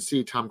 and you can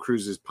see Tom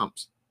Cruise's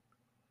pumps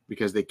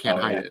because they can't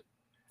hide it.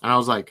 And I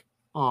was like,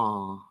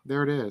 "Oh,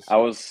 there it is." I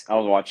was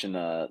watching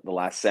The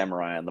Last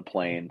Samurai on the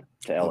plane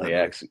to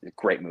LAX.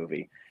 Great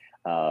movie,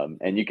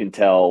 and you can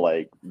tell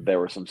like there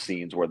were some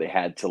scenes where they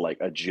had to like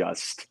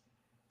adjust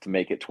to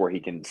make it to where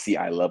he can see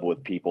eye level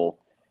with people.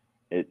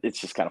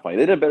 It's just kind of funny.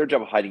 They did a better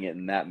job of hiding it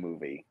in that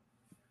movie,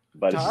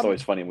 but it's just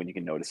always funny when you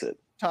can notice it.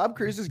 Tom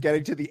Cruise is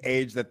getting to the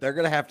age that they're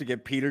going to have to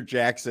get Peter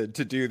Jackson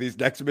to do these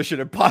next Mission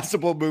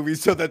Impossible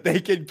movies so that they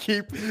can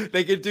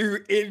do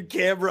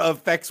in-camera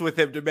effects with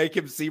him to make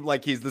him seem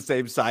like he's the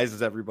same size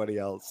as everybody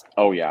else.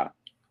 Oh, yeah.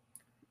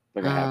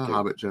 They're going to have to.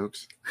 Hobbit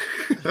jokes.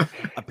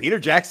 A Peter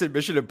Jackson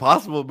Mission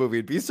Impossible movie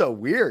would be so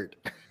weird.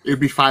 It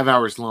would be 5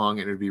 hours long,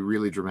 and it would be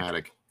really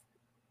dramatic.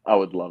 I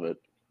would love it.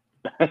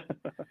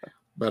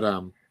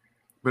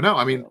 But no,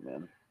 I mean,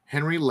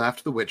 Henry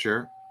left The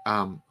Witcher.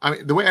 I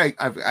mean, the way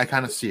I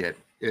kind of see it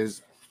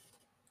is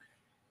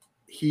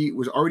he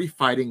was already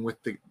fighting with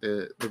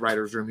the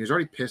writer's room. He was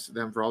already pissed at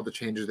them for all the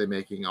changes they're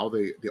making, all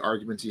the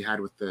arguments he had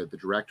with the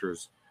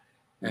directors.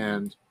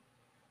 And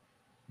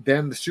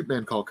then the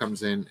Superman call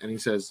comes in, and he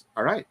says,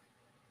 "All right,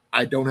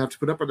 I don't have to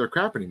put up with their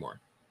crap anymore.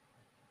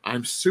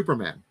 I'm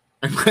Superman."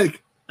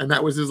 And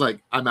that was his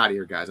like, "I'm out of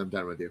here, guys. I'm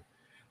done with you."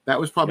 That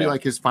was probably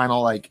like his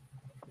final like,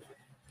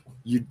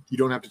 you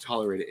don't have to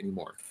tolerate it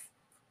anymore.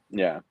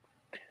 Yeah.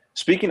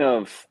 Speaking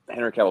of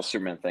Henry Cavill's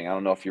Superman thing, I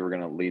don't know if you were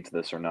going to lead to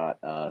this or not.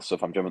 So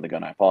if I'm jumping the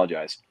gun, I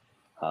apologize.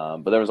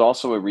 But there was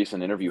also a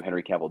recent interview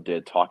Henry Cavill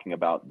did talking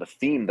about the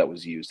theme that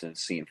was used in a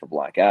scene for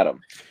Black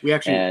Adam. We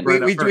actually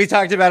we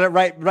talked about it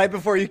right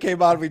before you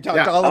came on. We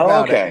talked all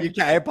about it.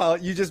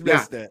 You just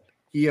missed it.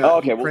 He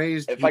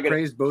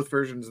praised both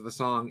versions of the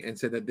song and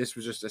said that this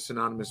was just a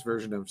synonymous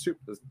version of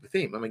the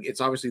theme. I mean,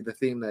 it's obviously the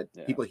theme that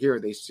people hear.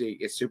 They see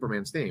it's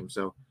Superman's theme.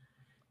 So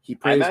he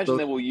praised. I imagine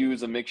they will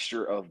use a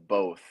mixture of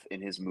both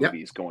in his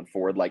movies going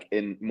forward, like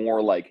in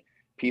more like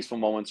peaceful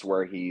moments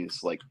where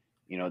he's like,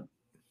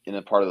 in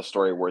a part of the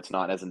story where it's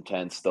not as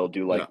intense, they'll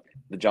do like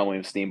the John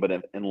Williams theme.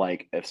 But in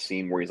like a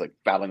scene where he's like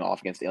battling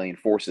off against alien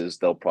forces,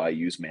 they'll probably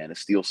use Man of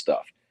Steel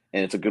stuff,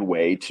 and it's a good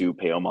way to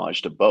pay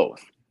homage to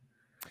both.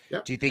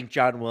 Yep. Do you think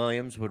John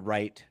Williams would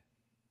write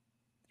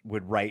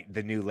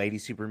the new Lady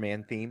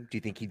Superman theme? Do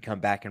you think he'd come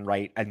back and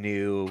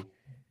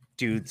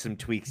do some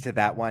tweaks to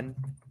that one?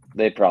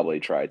 They'd probably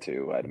try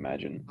to, I'd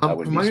imagine.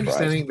 From my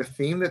understanding, the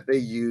theme that they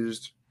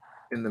used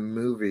in the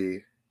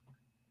movie,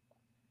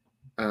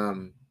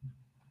 from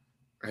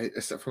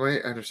my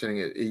understanding,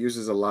 it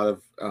uses a lot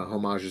of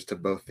homages to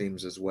both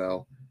themes as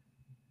well.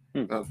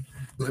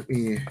 Let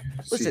me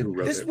see who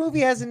wrote this it.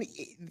 movie has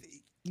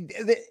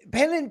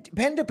pen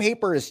to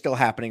paper is still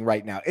happening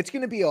right now. It's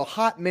going to be a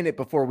hot minute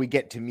before we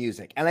get to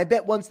music, and I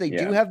bet once they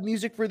do have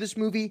music for this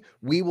movie,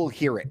 we will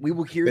hear it. We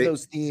will hear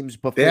those themes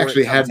before they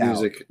actually it comes had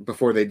music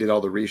before they did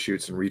all the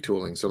reshoots and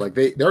retooling. So like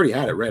they already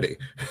had it ready.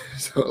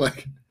 So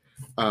like,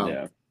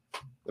 let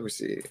me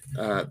see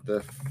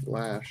the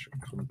Flash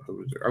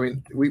composer. I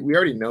mean, we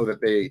already know that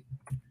they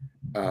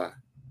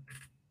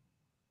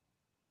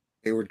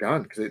they were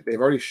done because they've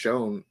already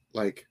shown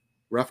like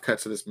rough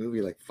cuts of this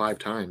movie like 5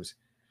 times.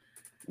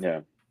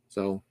 Yeah.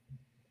 So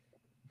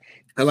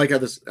I like how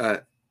this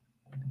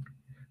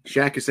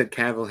Shaq has said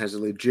Cavill has a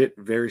legit,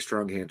 very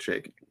strong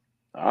handshake.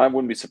 I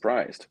wouldn't be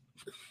surprised.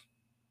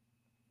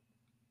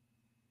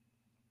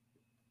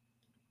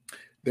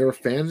 There are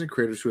fans and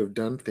creators who have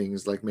done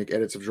things like make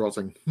edits of Geralt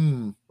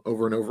saying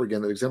over and over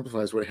again that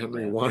exemplifies what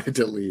Henry wanted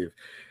to leave.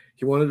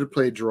 He wanted to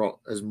play Geralt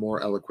as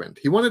more eloquent.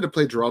 He wanted to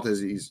play Geralt as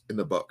he's in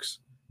the books.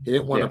 He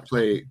didn't want to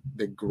play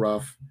the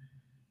gruff,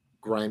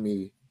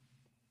 grimy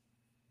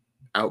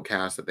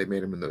outcast that they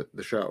made him in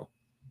the show.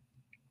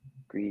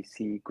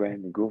 Greasy,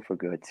 grimy, go for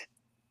good.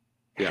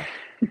 Yeah.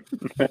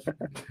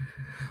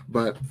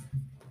 But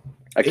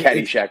a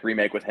Caddyshack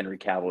remake with Henry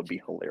Cavill would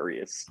be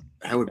hilarious.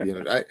 That would be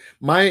it.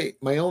 My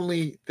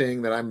only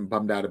thing that I'm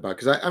bummed out about,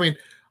 because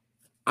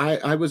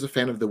I was a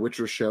fan of the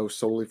Witcher show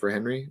solely for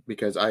Henry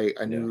because I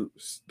knew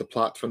the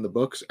plot from the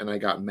books and I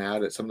got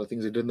mad at some of the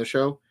things they did in the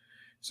show.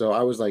 So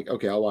I was like,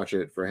 okay, I'll watch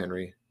it for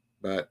Henry,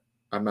 but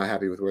I'm not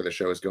happy with where the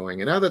show is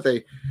going. And now that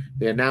they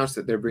announced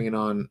that they're bringing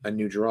on a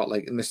new Geralt,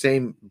 like in the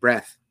same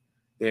breath,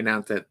 they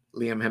announced that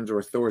Liam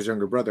Hemsworth, Thor's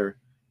younger brother,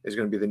 is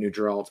going to be the new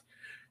Geralt.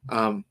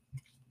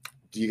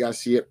 Do you guys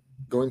see it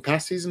going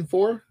past season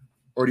 4?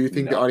 Or do you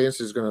think the audience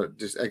is going to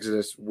just exit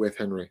us with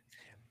Henry?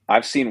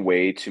 I've seen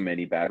way too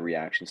many bad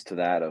reactions to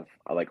that. Of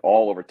like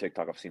all over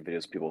TikTok, I've seen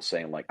videos of people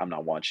saying like, "I'm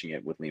not watching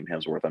it with Liam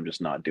Hemsworth. I'm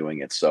just not doing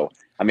it." So,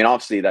 I mean,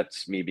 obviously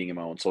that's me being in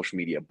my own social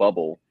media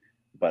bubble.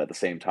 But at the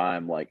same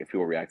time, like if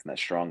people are reacting that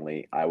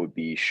strongly, I would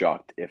be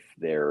shocked if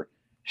their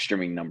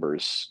streaming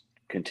numbers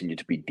continue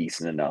to be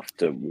decent enough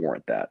to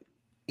warrant that.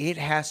 It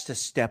has to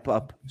step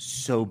up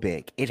so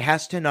big. It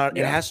has to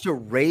it has to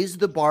raise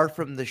the bar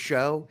from the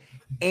show,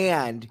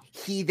 and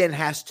he then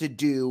has to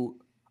do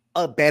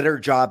a better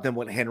job than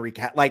what Henry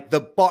like the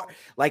bar,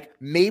 like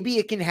maybe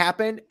it can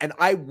happen, and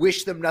I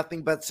wish them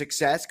nothing but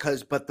success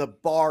but the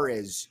bar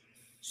is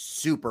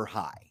super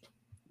high.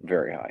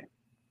 Very high.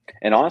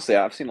 And honestly,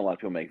 I've seen a lot of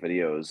people make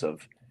videos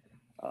of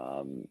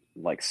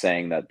like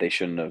saying that they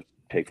shouldn't have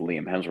picked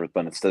Liam Hemsworth,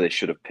 but instead they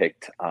should have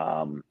picked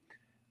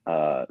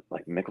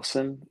like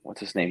Mikkelsen.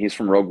 What's his name? He's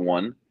from Rogue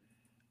One.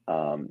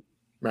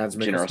 Mads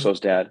Mikkelsen. Generoso's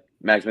dad.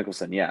 Mads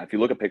Mikkelsen. Yeah. If you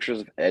look at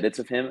pictures of edits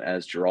of him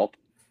as Geralt,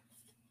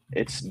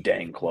 it's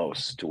dang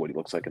close to what he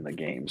looks like in the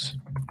games.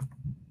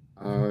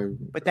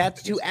 But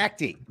that's too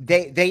acting.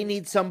 They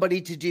need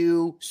somebody to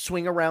do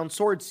swing around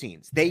sword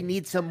scenes. They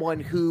need someone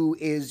who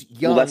is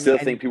young. Well, that's the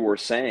other thing people were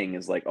saying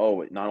is like,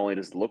 oh, not only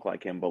does it look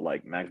like him, but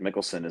like Mads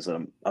Mikkelsen is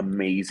an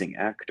amazing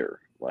actor.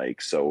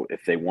 Like, so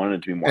if they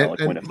wanted to be more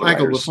eloquent, if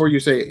Michael, before you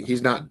say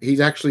he's not, he's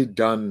actually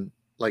done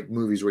like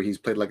movies where he's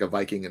played like a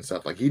Viking and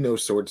stuff. Like he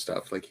knows sword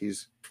stuff. Like he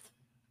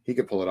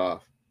could pull it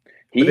off.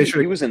 He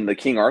was in the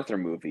King Arthur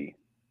movie.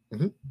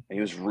 Mm-hmm. And he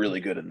was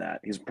really good in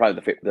that. He's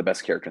probably the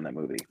best character in that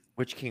movie.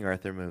 Which King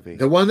Arthur movie?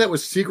 The one that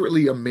was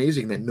secretly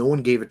amazing that no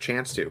one gave a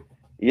chance to.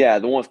 Yeah,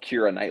 the one with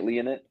Keira Knightley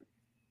in it.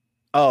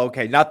 Oh,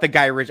 okay. Not the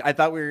Guy Ritchie. I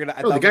thought we were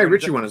gonna. The Guy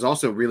Ritchie one is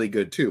also really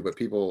good too, but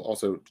people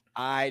also.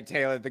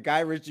 Taylor, the Guy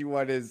Ritchie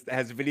one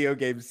has video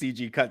game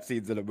CG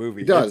cutscenes in a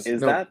movie. It does.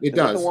 Is that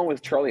the one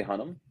with Charlie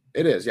Hunnam?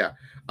 It is, yeah.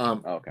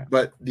 Okay.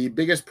 But the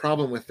biggest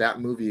problem with that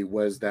movie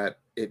was that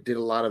it did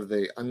a lot of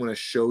I'm going to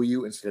show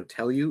you instead of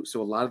tell you.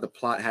 So a lot of the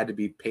plot had to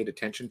be paid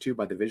attention to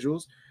by the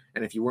visuals.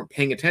 And if you weren't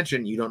paying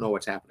attention, you don't know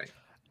what's happening.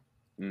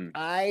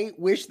 I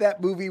wish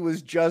that movie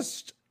was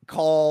just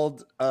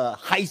called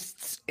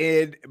Heist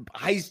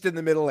in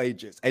the Middle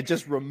Ages and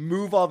just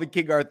remove all the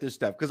King Arthur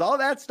stuff. Because all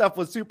that stuff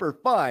was super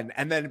fun.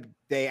 And then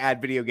they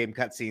add video game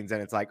cutscenes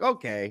and it's like,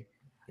 okay.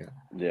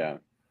 Yeah.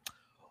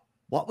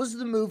 What was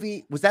the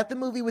movie? Was that the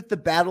movie with the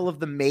Battle of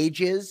the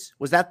Mages?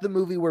 Was that the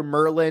movie where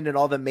Merlin and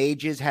all the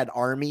mages had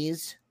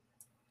armies?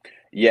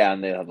 Yeah,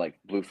 and they had like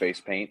blue face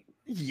paint.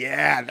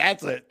 Yeah,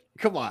 that's it.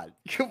 Come on.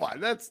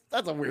 That's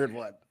a weird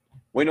one.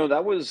 Wait, no,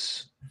 that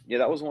was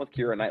one with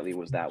Keira Knightley.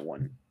 Was that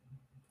one?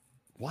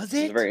 Was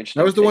it? Very interesting.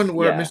 That was the one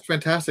where Mr.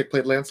 Fantastic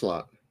played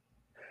Lancelot.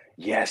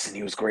 Yes, and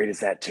he was great as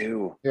that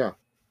too. Yeah.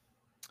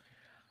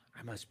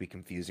 I must be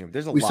confusing him.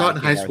 We saw it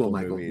in high school,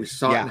 Michael. We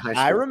saw it in high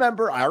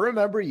school. I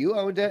remember you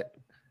owned it.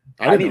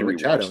 I need to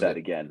rewatch that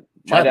again.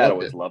 My dad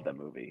always loved that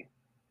movie.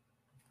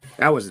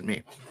 That wasn't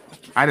me.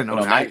 I didn't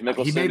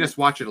know. He made us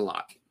watch it a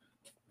lot.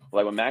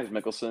 Like when Mads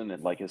Mikkelsen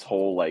and like his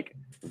whole like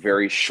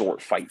very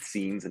short fight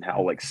scenes and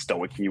how like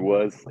stoic he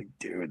was. Like,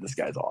 dude, this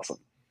guy's awesome.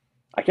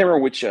 I can't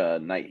remember which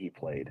knight he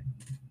played.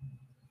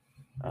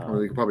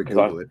 You could probably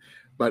Google it.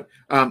 But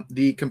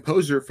the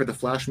composer for the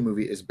Flash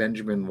movie is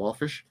Benjamin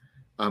Wallfish.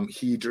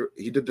 He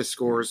did the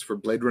scores for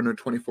Blade Runner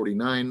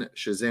 2049,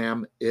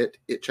 Shazam, It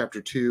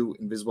Chapter 2,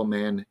 Invisible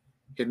Man,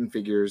 Hidden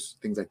Figures,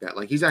 things like that.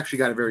 Like he's actually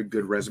got a very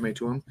good resume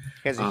to him.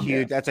 He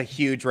has that's a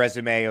huge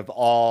resume of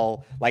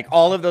all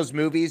of those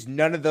movies.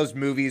 None of those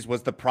movies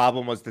was the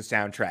problem, was the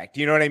soundtrack.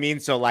 Do you know what I mean?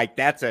 So like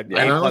that's a and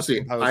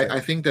honestly, I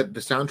think that the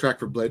soundtrack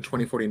for Blade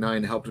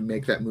 2049 helped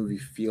make that movie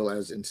feel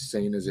as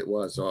insane as it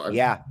was. So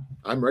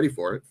I'm ready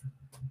for it.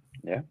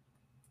 Yeah.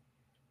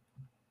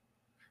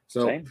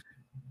 So,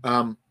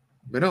 same.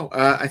 But no,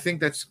 I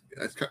think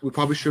we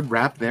probably should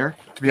wrap there.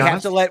 To be We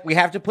honest, we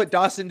have to put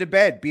Dawson to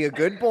bed. Be a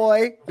good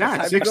boy.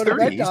 Yeah, It's it's time to go to 6:30.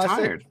 bed, He's Dawson.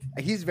 tired.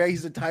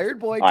 He's a tired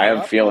boy. I Turn am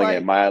off the feeling light.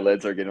 it. My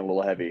eyelids are getting a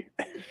little heavy.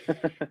 Come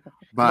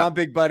on,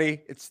 big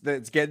buddy. It's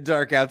getting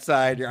dark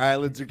outside. Your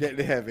eyelids are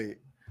getting heavy.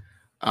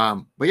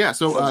 but yeah,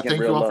 so Sun's getting thank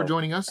you real all for low.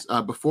 joining us.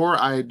 Before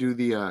I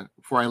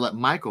let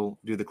Michael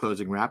do the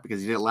closing wrap,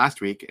 because he did it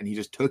last week and he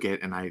just took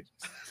it, and I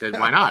said,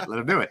 why not? Let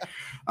him do it.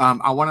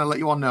 I want to let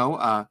you all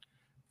know,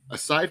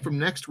 aside from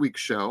next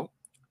week's show,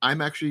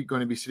 I'm actually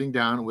going to be sitting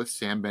down with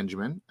Sam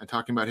Benjamin and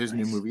talking about his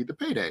new movie, The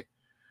Payday.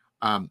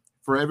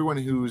 For everyone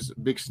who's a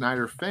big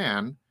Snyder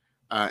fan,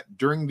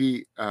 during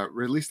the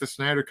release the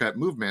Snyder Cut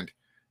movement,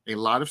 a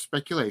lot of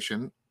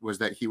speculation was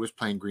that he was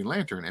playing Green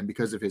Lantern. And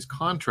because of his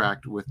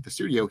contract with the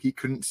studio, he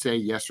couldn't say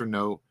yes or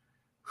no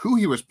who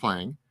he was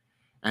playing.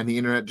 And the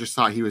internet just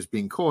thought he was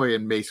being coy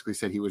and basically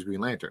said he was Green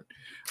Lantern.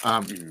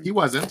 He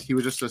wasn't. He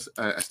was just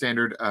a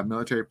standard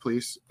military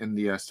police in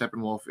the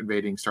Steppenwolf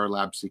invading Star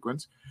Lab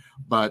sequence.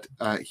 But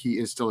he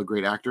is still a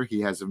great actor.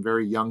 He has some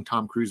very young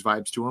Tom Cruise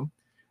vibes to him.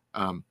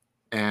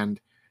 And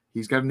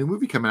he's got a new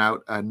movie coming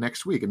out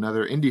next week,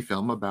 another indie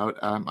film about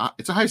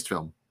it's a heist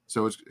film.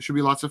 So it should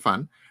be lots of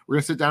fun. We're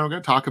going to sit down. We're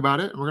going to talk about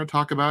it. And we're going to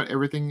talk about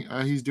everything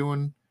he's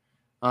doing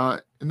in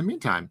the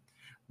meantime.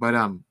 But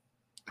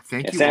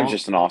thank you. Sam's all.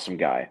 just an awesome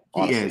guy.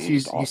 Honestly,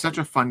 He's awesome. He's such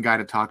a fun guy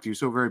to talk to.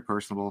 So very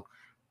personable.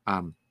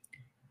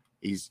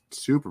 He's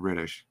super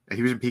British.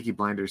 He was in Peaky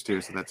Blinders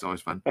too, so that's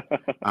always fun.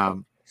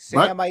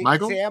 Sam,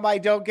 Michael? Sam, I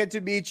don't get to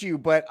meet you,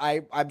 but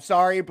I'm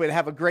sorry, but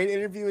have a great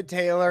interview with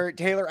Taylor.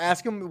 Taylor,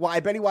 ask him. Well, I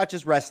bet he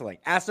watches wrestling.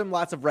 Ask him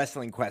lots of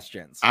wrestling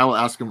questions. I will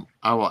ask him.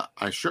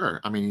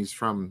 Sure. I mean, he's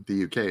from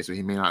the UK, so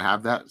he may not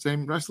have that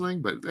same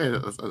wrestling, but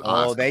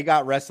They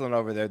got wrestling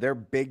over there. They're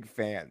big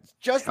fans,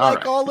 just All like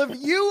right. all of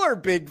you are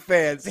big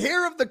fans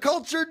here of the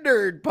Cultured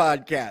Nerd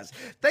Podcast.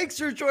 Thanks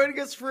for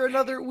joining us for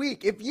another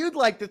week. If you'd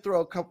like to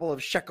throw a couple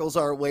of shekels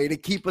our way to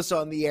keep us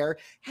on the air,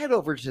 head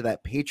over to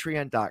that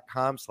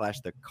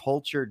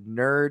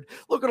patreon.com/theculturednerd.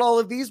 Look at all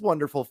of these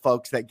wonderful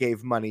folks that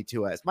gave money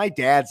to us. My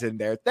dad's in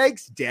there.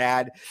 Thanks,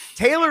 Dad.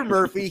 Taylor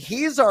Murphy,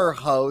 he's our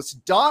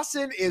host.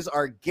 Dawson is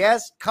our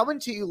guest, coming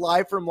to you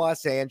live from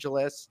Los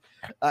Angeles.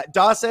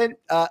 Dawson,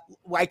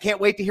 I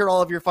can't wait to hear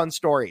all of your fun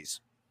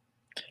stories.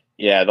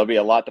 Yeah, there'll be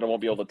a lot that I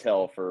won't be able to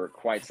tell for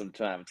quite some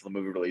time until the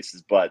movie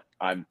releases, but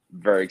I'm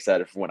very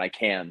excited for when I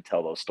can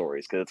tell those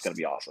stories because it's going to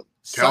be awesome.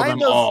 Tell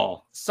them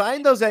all.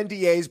 Sign those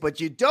NDAs, but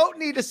you don't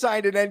need to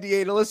sign an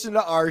NDA to listen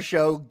to our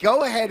show.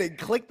 Go ahead and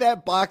click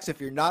that box if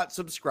you're not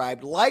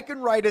subscribed. Like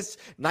and write us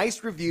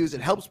nice reviews.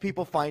 It helps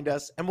people find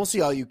us, and we'll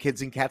see all you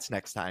kids and cats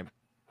next time.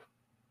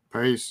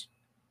 Peace.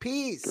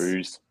 Peace.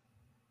 Peace.